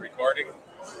 Recording.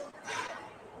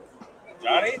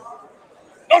 Johnny?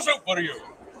 No soup, what are you?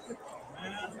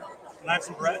 Can I have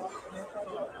some bread?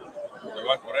 You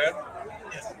want bread?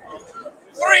 Yes.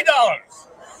 $3!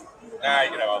 Nah, you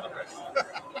can have all the bread.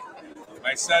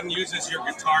 My son uses your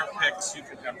guitar picks. You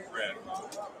can have bread.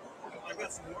 I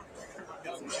got some more.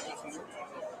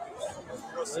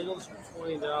 Singles for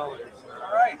 $20. All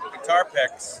right, guitar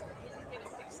picks.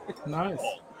 Nice.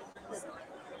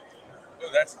 Oh,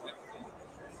 that's cool.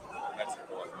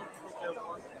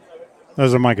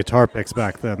 Those are my guitar picks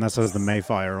back then. That says the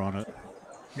Mayfire on it.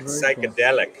 It's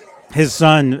psychedelic. His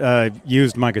son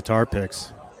used my guitar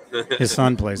picks. His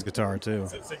son plays guitar too.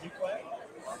 So you play?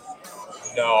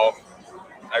 No,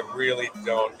 I really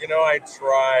don't. You know, I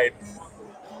tried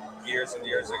years and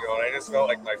years ago, and I just felt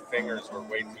like my fingers were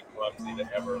way too clumsy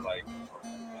to ever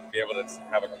be able to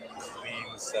have a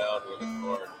clean sound with a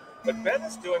chord. But Ben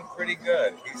is doing pretty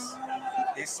good.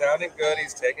 He's sounding good.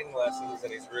 He's taking lessons,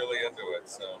 and he's really into it.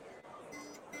 So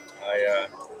I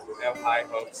have high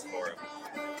hopes for him.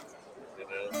 You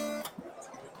know?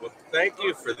 Well, thank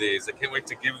you for these. I can't wait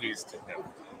to give these to him.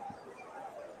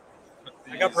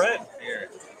 I got bread. Here.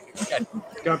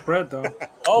 Got bread though.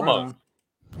 Almost.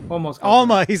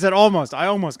 Almost. He said almost. I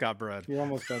almost got bread. You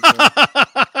almost got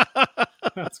bread.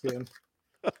 That's good.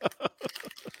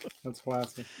 That's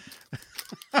classic.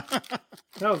 That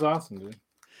was awesome, dude.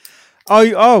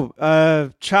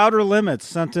 Chowder Limits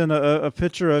sent in a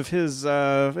picture of his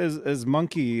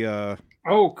monkey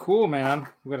Oh, cool, man.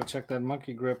 We gotta check that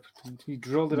monkey grip. He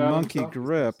drilled it out. monkey himself.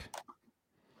 grip.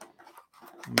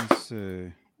 Let me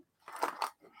see.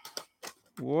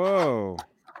 Whoa.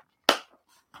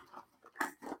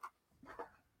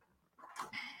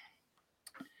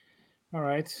 All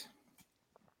right.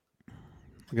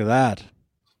 Look at that.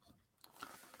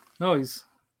 No,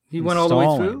 he went all the way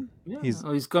Installing. through. Yeah. He's-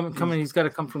 He's coming. He's got to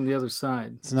come from the other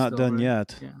side. It's not still, done right?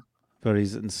 yet, Yeah. but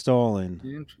he's installing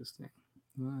Interesting.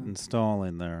 Wow.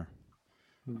 installing there.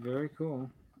 Very cool.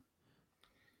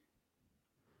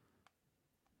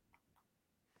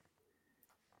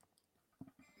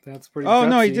 That's pretty. Oh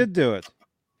no, he gutsy. did do it.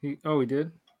 He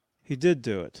did. He did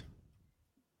do it.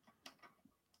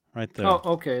 Right there. Oh,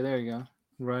 okay. There you go.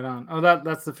 Right on. Oh,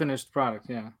 that's the finished product.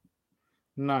 Yeah.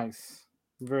 Nice.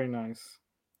 Very nice.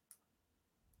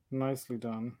 Nicely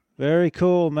done. Very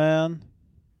cool, man.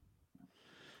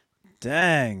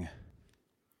 Dang.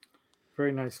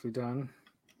 Very nicely done.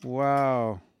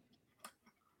 Wow.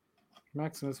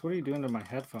 Maximus, what are you doing to my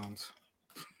headphones?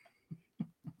 I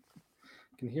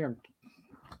can hear him.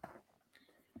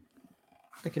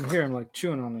 I can hear him like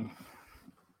chewing on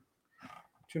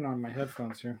my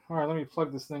headphones here. All right, let me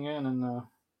plug this thing in and.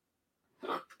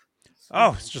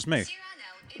 Oh, it's just me.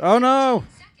 Oh no.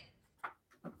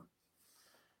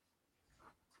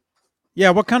 Yeah,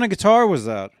 what kind of guitar was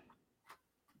that?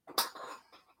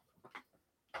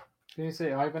 Did you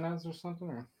say Ibanez or something?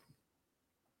 Or?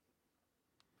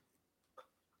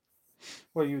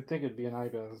 Well, you'd think it'd be an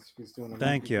Ibanez if he's doing a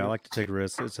Thank monkey you. I grip. like to take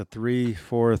risks. It's a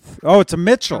 3/4. Oh, it's a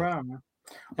Mitchell. Around, man.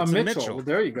 A It's a Mitchell. Mitchell. Well,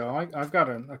 there you go. I've got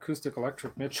an acoustic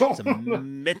electric Mitchell. It's a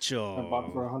Mitchell. I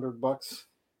bought for $100.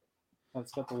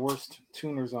 That's got the worst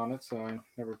tuners on it, so I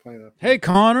never play that. Hey,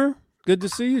 Connor. Good to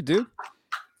see you, dude.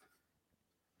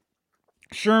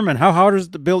 Sherman, how hard is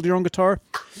it to build your own guitar?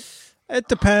 It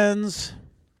depends.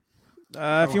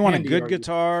 If you want a handy good are you?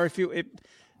 guitar, if you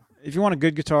want a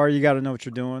good guitar, you got to know what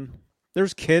you're doing.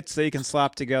 There's kits that you can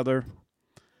slap together.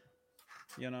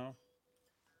 You know.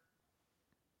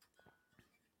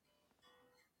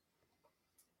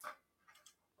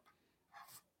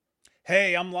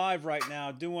 Hey, I'm live right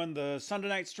now doing the Sunday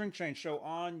Night String Train show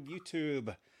on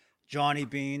YouTube. Johnny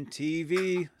Bean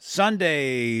TV,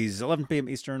 Sundays, 11 p.m.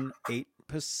 Eastern, 8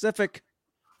 Pacific.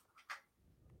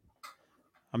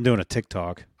 I'm doing a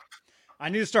TikTok. I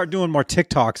need to start doing more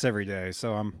TikToks every day,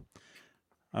 so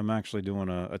I'm actually doing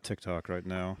a TikTok right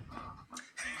now.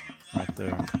 Right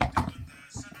there.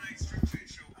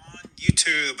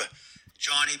 YouTube,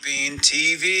 Johnny Bean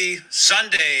TV,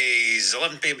 Sundays,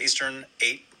 11 p.m. Eastern,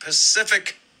 8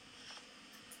 Pacific.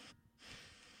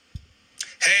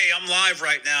 Hey, I'm live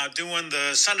right now doing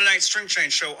the Sunday Night String Train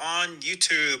show on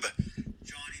YouTube.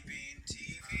 Johnny Bean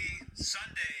TV,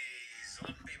 Sundays,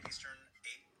 11 p.m. Eastern,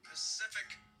 8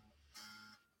 Pacific.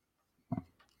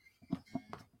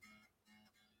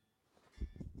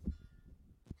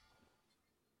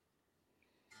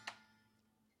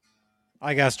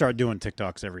 I gotta start doing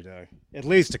TikToks every day. At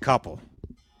least a couple.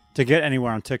 To get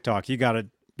anywhere on TikTok, you gotta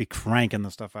be cranking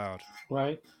the stuff out.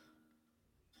 Right?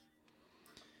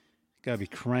 Gotta be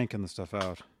cranking the stuff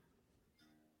out.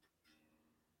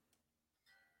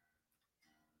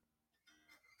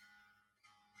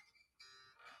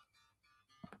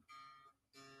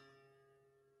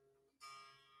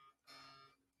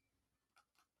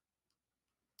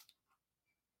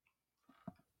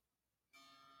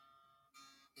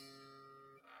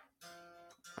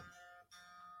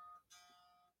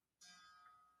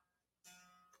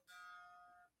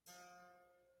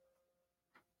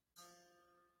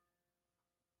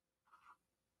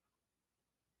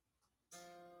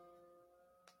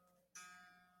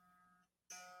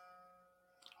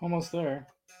 Almost there.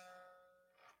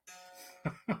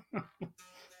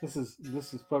 This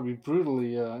is probably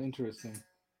brutally interesting.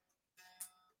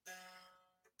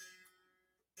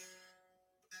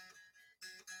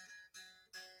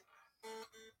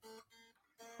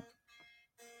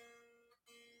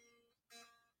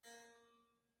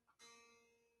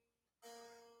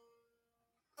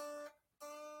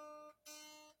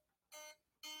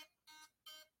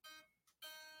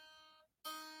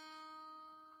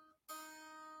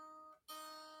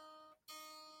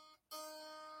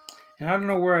 And I don't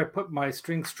know where I put my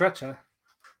string stretcher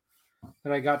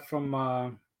that I got from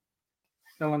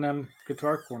L&M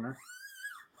Guitar Corner.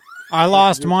 I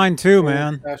lost mine too,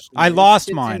 man. I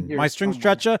lost mine. My string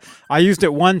stretcher. I used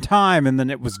it one time and then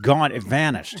it was gone. It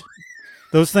vanished.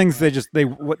 Those things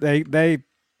they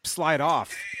slide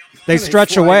off. They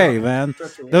stretch slide away, on. man.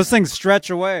 Stretch away. Those things stretch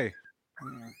away.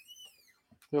 Yeah.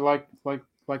 They're like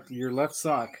your left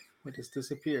sock. They just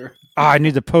disappear. Oh, I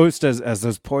need to post as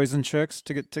those poison chicks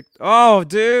to get ticked. Oh,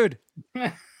 dude.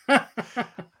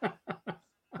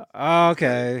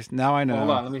 Okay, now I know. Hold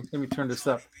on, let me turn this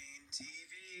up.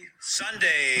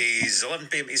 Sundays, 11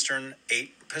 p.m. Eastern,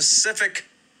 8 Pacific.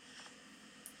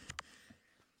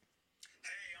 Hey,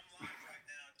 I'm live right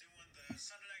now doing the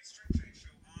Sunday Night String Train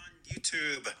show on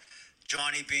YouTube.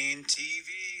 Johnny Bean TV,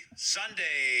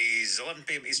 Sundays, 11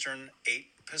 p.m. Eastern, 8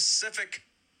 Pacific.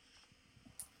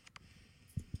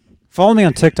 Follow me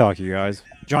on TikTok, you guys.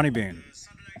 Johnny Bean.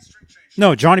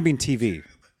 No, Johnny Bean TV.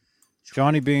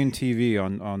 Johnny Bean TV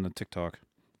on the TikTok.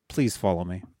 Please follow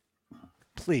me.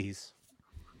 Please.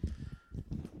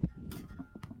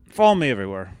 Follow me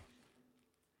everywhere.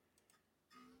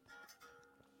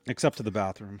 Except to the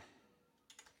bathroom.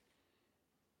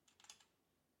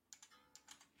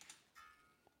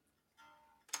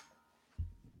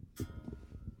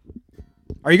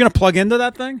 Are you going to plug into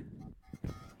that thing?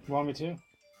 You want me to?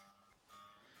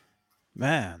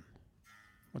 Man.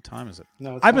 What time is it?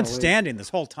 No, it's I've been kinda late. standing this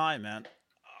whole time, man.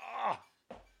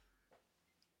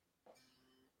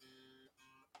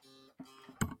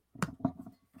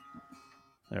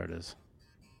 There it is.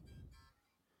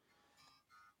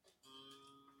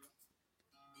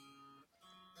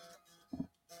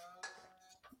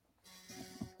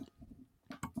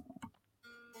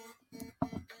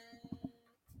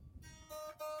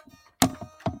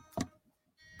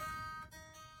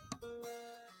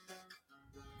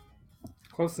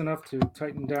 Close enough to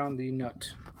tighten down the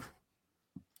nut.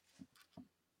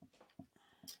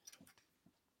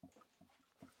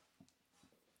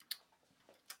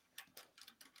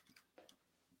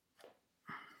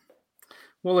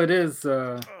 Well, it is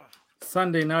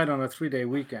Sunday night on a 3-day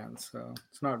weekend, so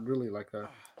it's not really like a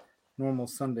normal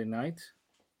Sunday night.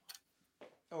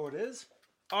 Oh, it is?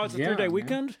 Oh, it's a Yeah, 3-day man.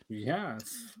 weekend? Yeah,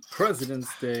 it's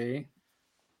President's Day.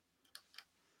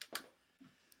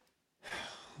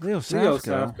 Leo Leo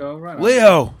Safko. Safko, right on.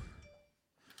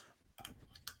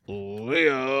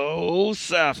 Leo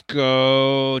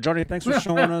Safko. Johnny, thanks for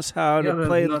showing us how Yeah, to the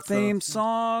play the nut theme sauce.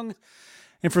 song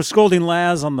and for scolding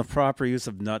Laz on the proper use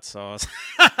of nut sauce.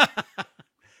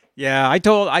 Yeah, I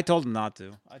told him not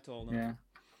to. I told him. Yeah.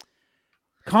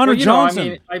 Connor Well, you Johnson.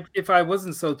 know, I mean, if I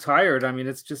wasn't so tired, I mean,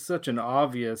 it's just such an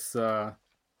obvious,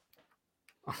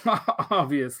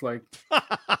 obvious, like,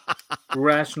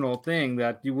 rational thing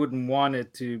that you wouldn't want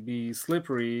it to be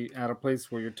slippery at a place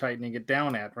where you're tightening it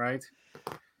down at, right?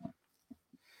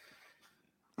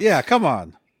 Yeah, come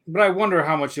on. But I wonder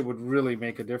how much it would really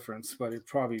make a difference. But it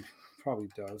probably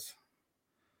does.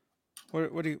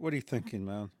 What are you thinking,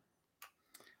 man?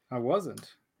 I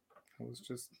wasn't. I was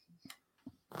just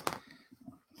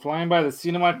flying by the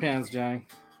seat of my pants, Johnny.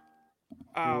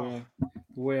 Oh.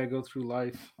 The way I go through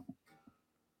life.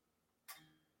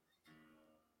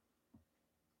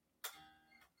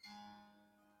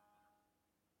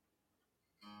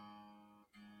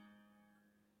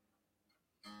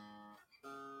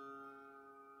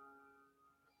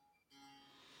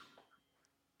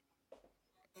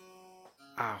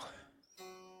 Ow.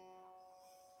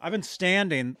 I've been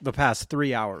standing the past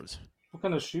 3 hours. What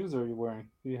kind of shoes are you wearing?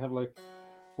 Do you have like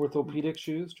orthopedic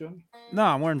shoes, Johnny? No,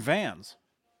 I'm wearing Vans.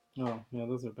 Oh, yeah,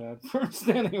 those are bad for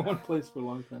standing in one place for a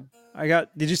long time.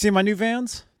 Did you see my new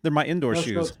Vans? They're my indoor Let's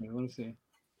go shoes. to me. Let me see.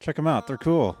 Check them out. They're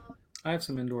cool. I have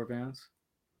some indoor Vans.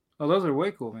 Oh, those are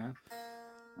way cool, man.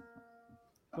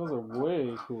 Those are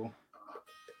way cool.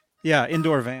 Yeah,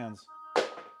 indoor Vans.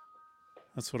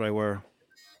 That's what I wear.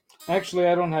 Actually,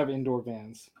 I don't have indoor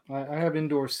Vans. I have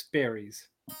indoor Sperry's.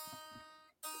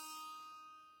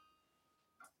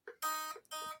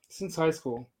 Since high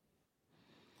school,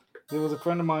 there was a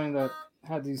friend of mine that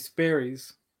had these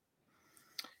Sperry's,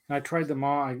 and I tried them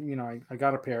on. I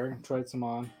got a pair, tried some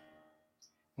on,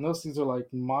 and those things are like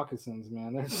moccasins,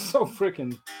 man. They're so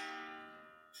freaking.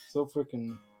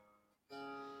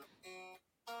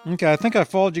 Okay, I think I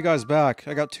followed you guys back.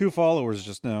 I got 2 followers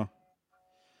just now.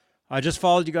 I just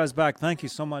followed you guys back. Thank you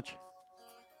so much.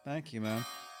 Thank you, man.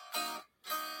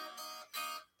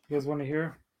 You guys want to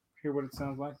hear what it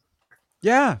sounds like?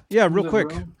 Yeah, real the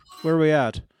quick. room? Where are we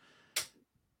at?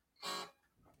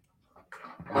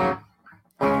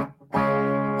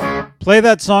 Play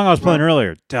that song I was playing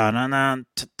earlier. Dun-dun-dun,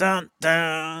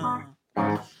 dun-dun-dun.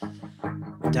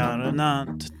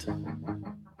 Dun-dun-dun, dun-dun.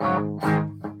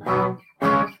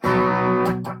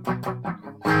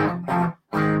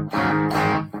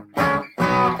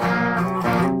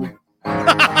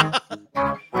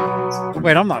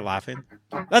 Wait, I'm not laughing.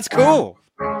 That's cool.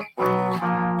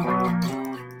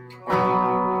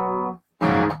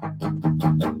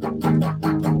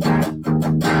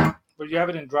 you have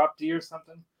it in drop D or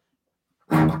something?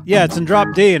 Yeah, it's in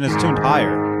drop D and it's tuned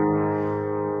higher.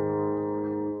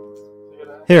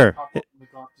 Here,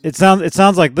 it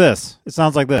sounds like this. It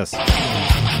sounds like this.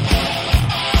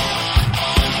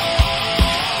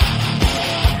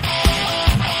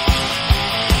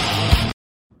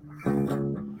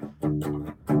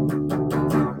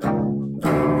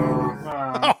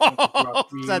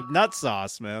 It's that nut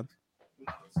sauce, man.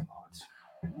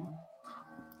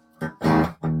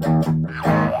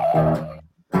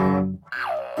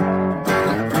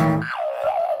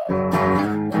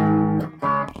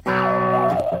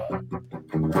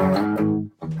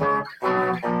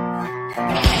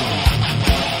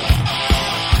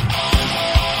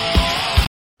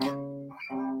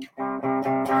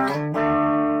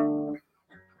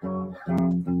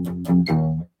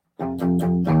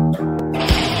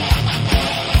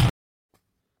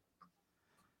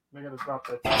 I gotta drop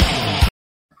that.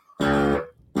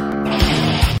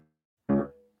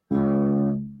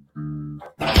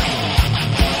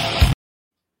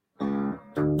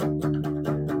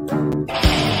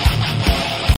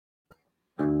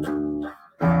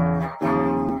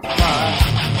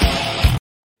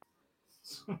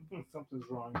 Something's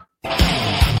wrong.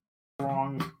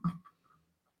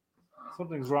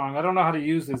 Something's wrong. I don't know how to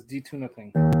use this detuna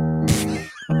thing.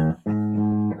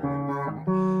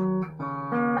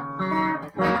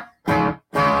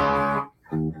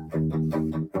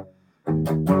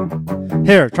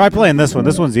 Here, try playing this one.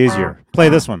 This one's easier. Play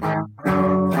this one.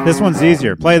 This one's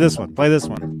easier. Play this one. Play this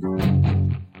one.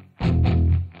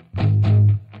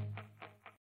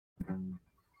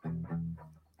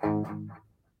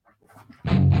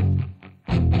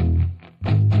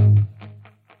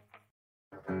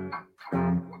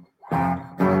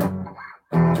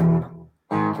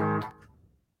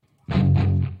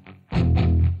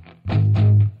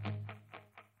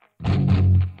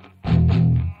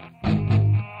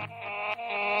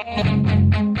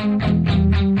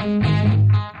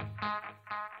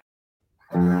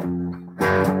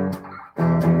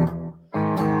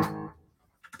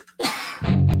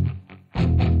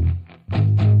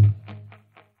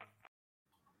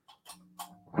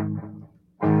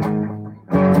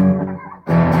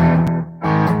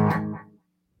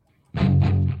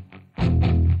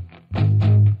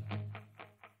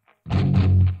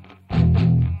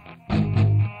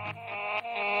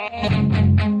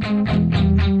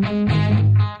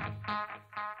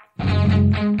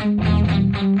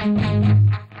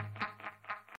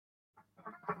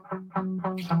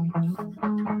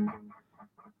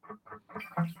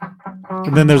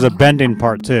 And then there's a bending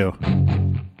part too.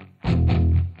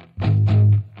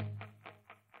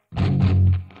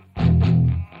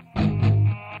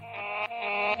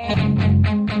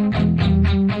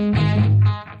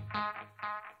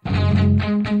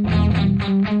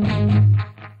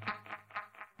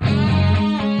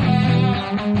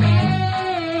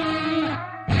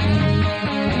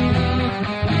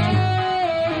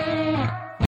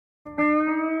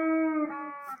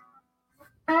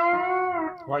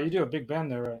 Wow, you do a big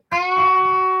bend there,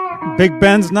 right? Big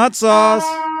Ben's nut sauce.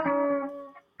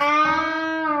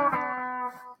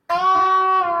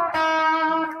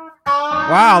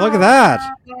 Wow, look at that.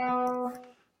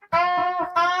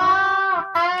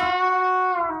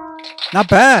 Not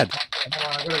bad. Hold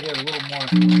on, I gotta get a little more.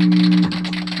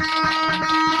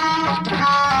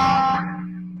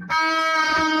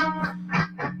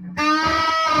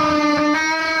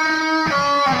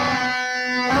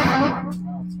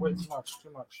 No, it's way too much.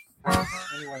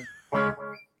 Anyway,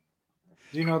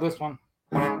 do you know this one?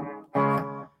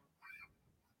 How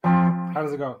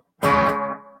does it go?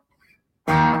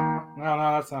 No,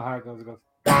 that's not how it goes. It goes.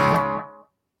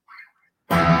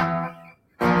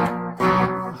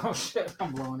 Oh shit,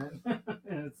 I'm blowing it.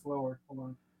 And it's slower.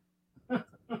 Hold on.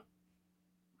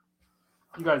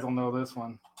 You guys will know this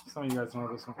one. Some of you guys know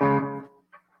this one.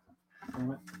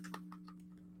 Damn it.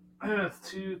 It's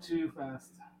too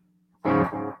fast.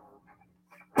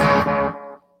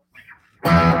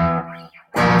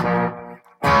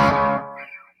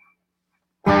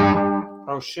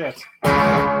 Oh shit.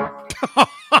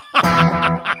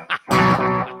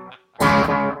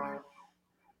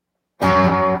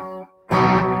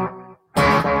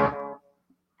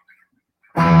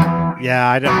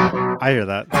 Yeah, I hear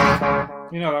that.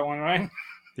 You know that one, right?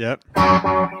 Yep.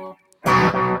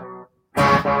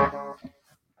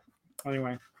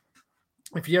 Anyway,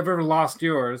 if you ever lost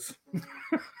yours,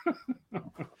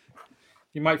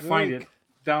 you might find it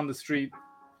down the street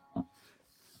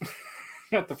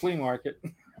at the flea market.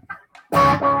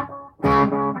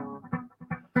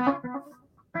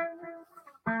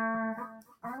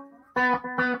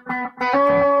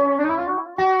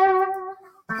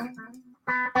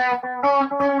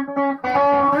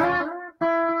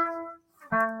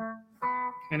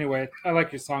 Anyway, I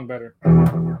like your song better.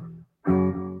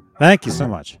 Thank you so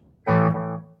much.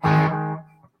 How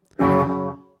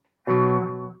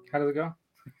does it go?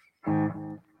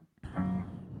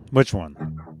 Which one?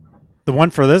 The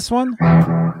one for this one?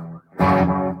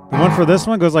 The one for this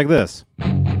one goes like this.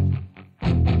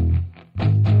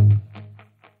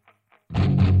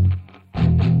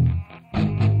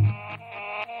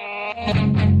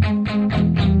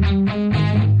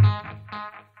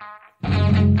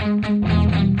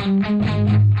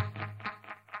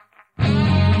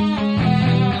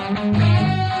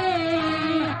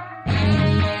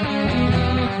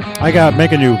 I got to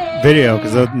make a new video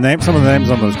because some of the names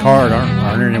on those cards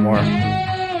aren't anymore.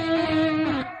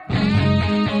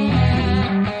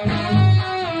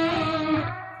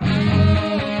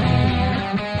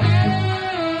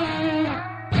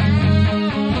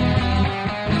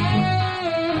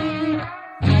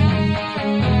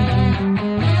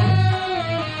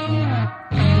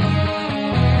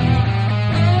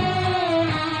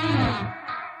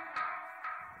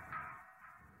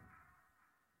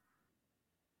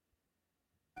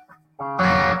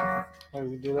 How do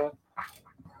we do that?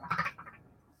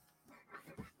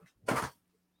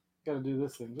 Gotta do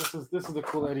this thing. This is the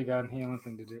cool Eddie Van Halen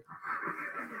thing to do.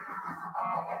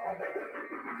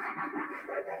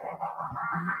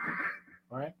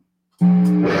 All right.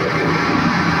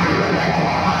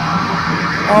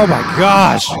 Oh my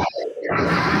gosh!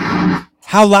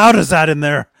 How loud is that in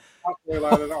there? Not very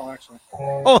loud at all, actually.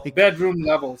 Holy! Bedroom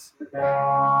levels.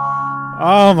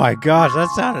 Oh my gosh, that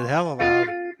sounded hella loud.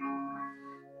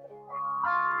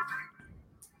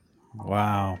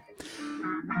 Wow.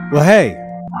 Well, hey,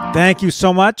 thank you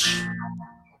so much.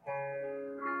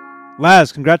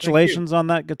 Laz, congratulations on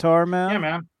that guitar, man. Yeah,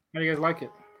 man. How do you guys like it?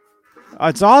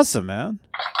 It's awesome, man.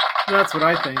 That's what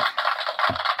I think.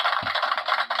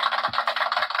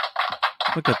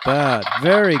 Look at that.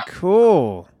 Very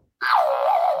cool.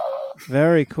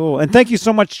 Very cool. And thank you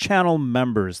so much, channel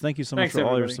members. Thank you so much Thanks, for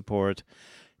all your everybody. support.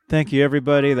 Thank you,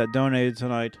 everybody that donated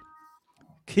tonight.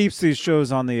 Keeps these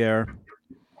shows on the air.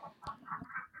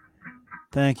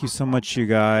 Thank you so much, you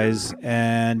guys.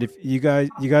 And if you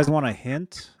guys want a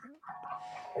hint,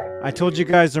 I told you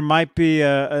guys there might be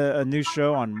a new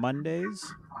show on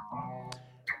Mondays.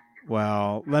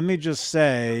 Well, let me just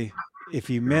say, if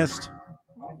you missed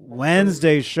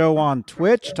Wednesday's show on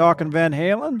Twitch, Talking Van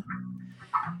Halen,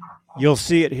 you'll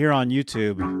see it here on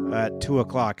YouTube at 2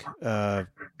 o'clock,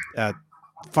 at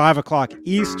 5 o'clock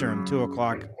Eastern, 2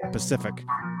 o'clock Pacific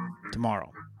tomorrow.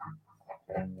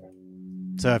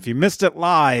 So if you missed it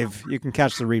live, you can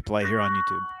catch the replay here on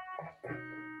YouTube.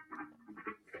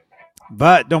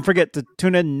 But don't forget to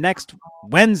tune in next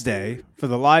Wednesday for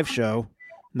the live show.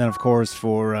 And then, of course,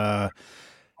 for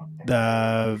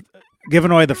the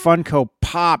giving away the Funko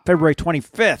Pop February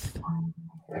 25th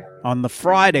on the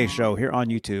Friday show here on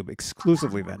YouTube,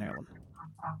 exclusively Van Halen.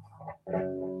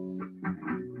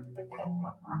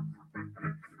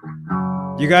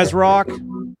 You guys rock.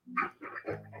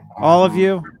 All of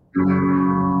you.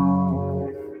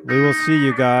 We will see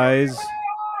you guys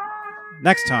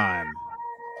next time.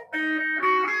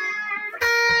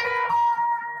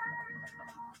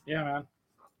 Yeah, man.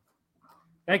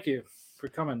 Thank you for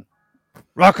coming.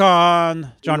 Rock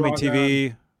on, John B. Rock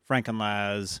TV, Frank and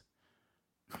Laz.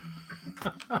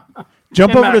 Jump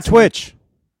And over to Maximus. Twitch.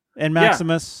 And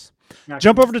Maximus.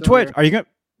 Jump over to Still Twitch. here. Are you going to...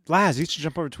 Laz, you should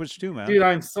jump over to Twitch too, man. Dude,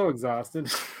 I'm so exhausted.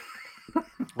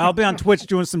 I'll be on Twitch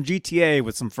doing some GTA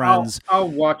with some friends I'll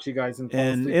watch you guys and fall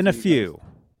asleep in a to you few. guys.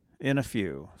 In a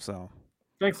few. So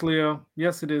Thanks, Leo.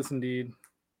 Yes, it is indeed.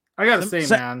 I gotta say,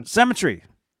 man, Cemetery.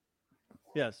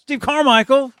 Yes. Steve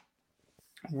Carmichael.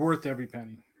 worth every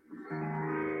penny.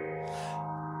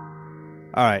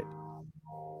 All right.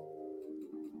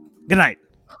 Good night.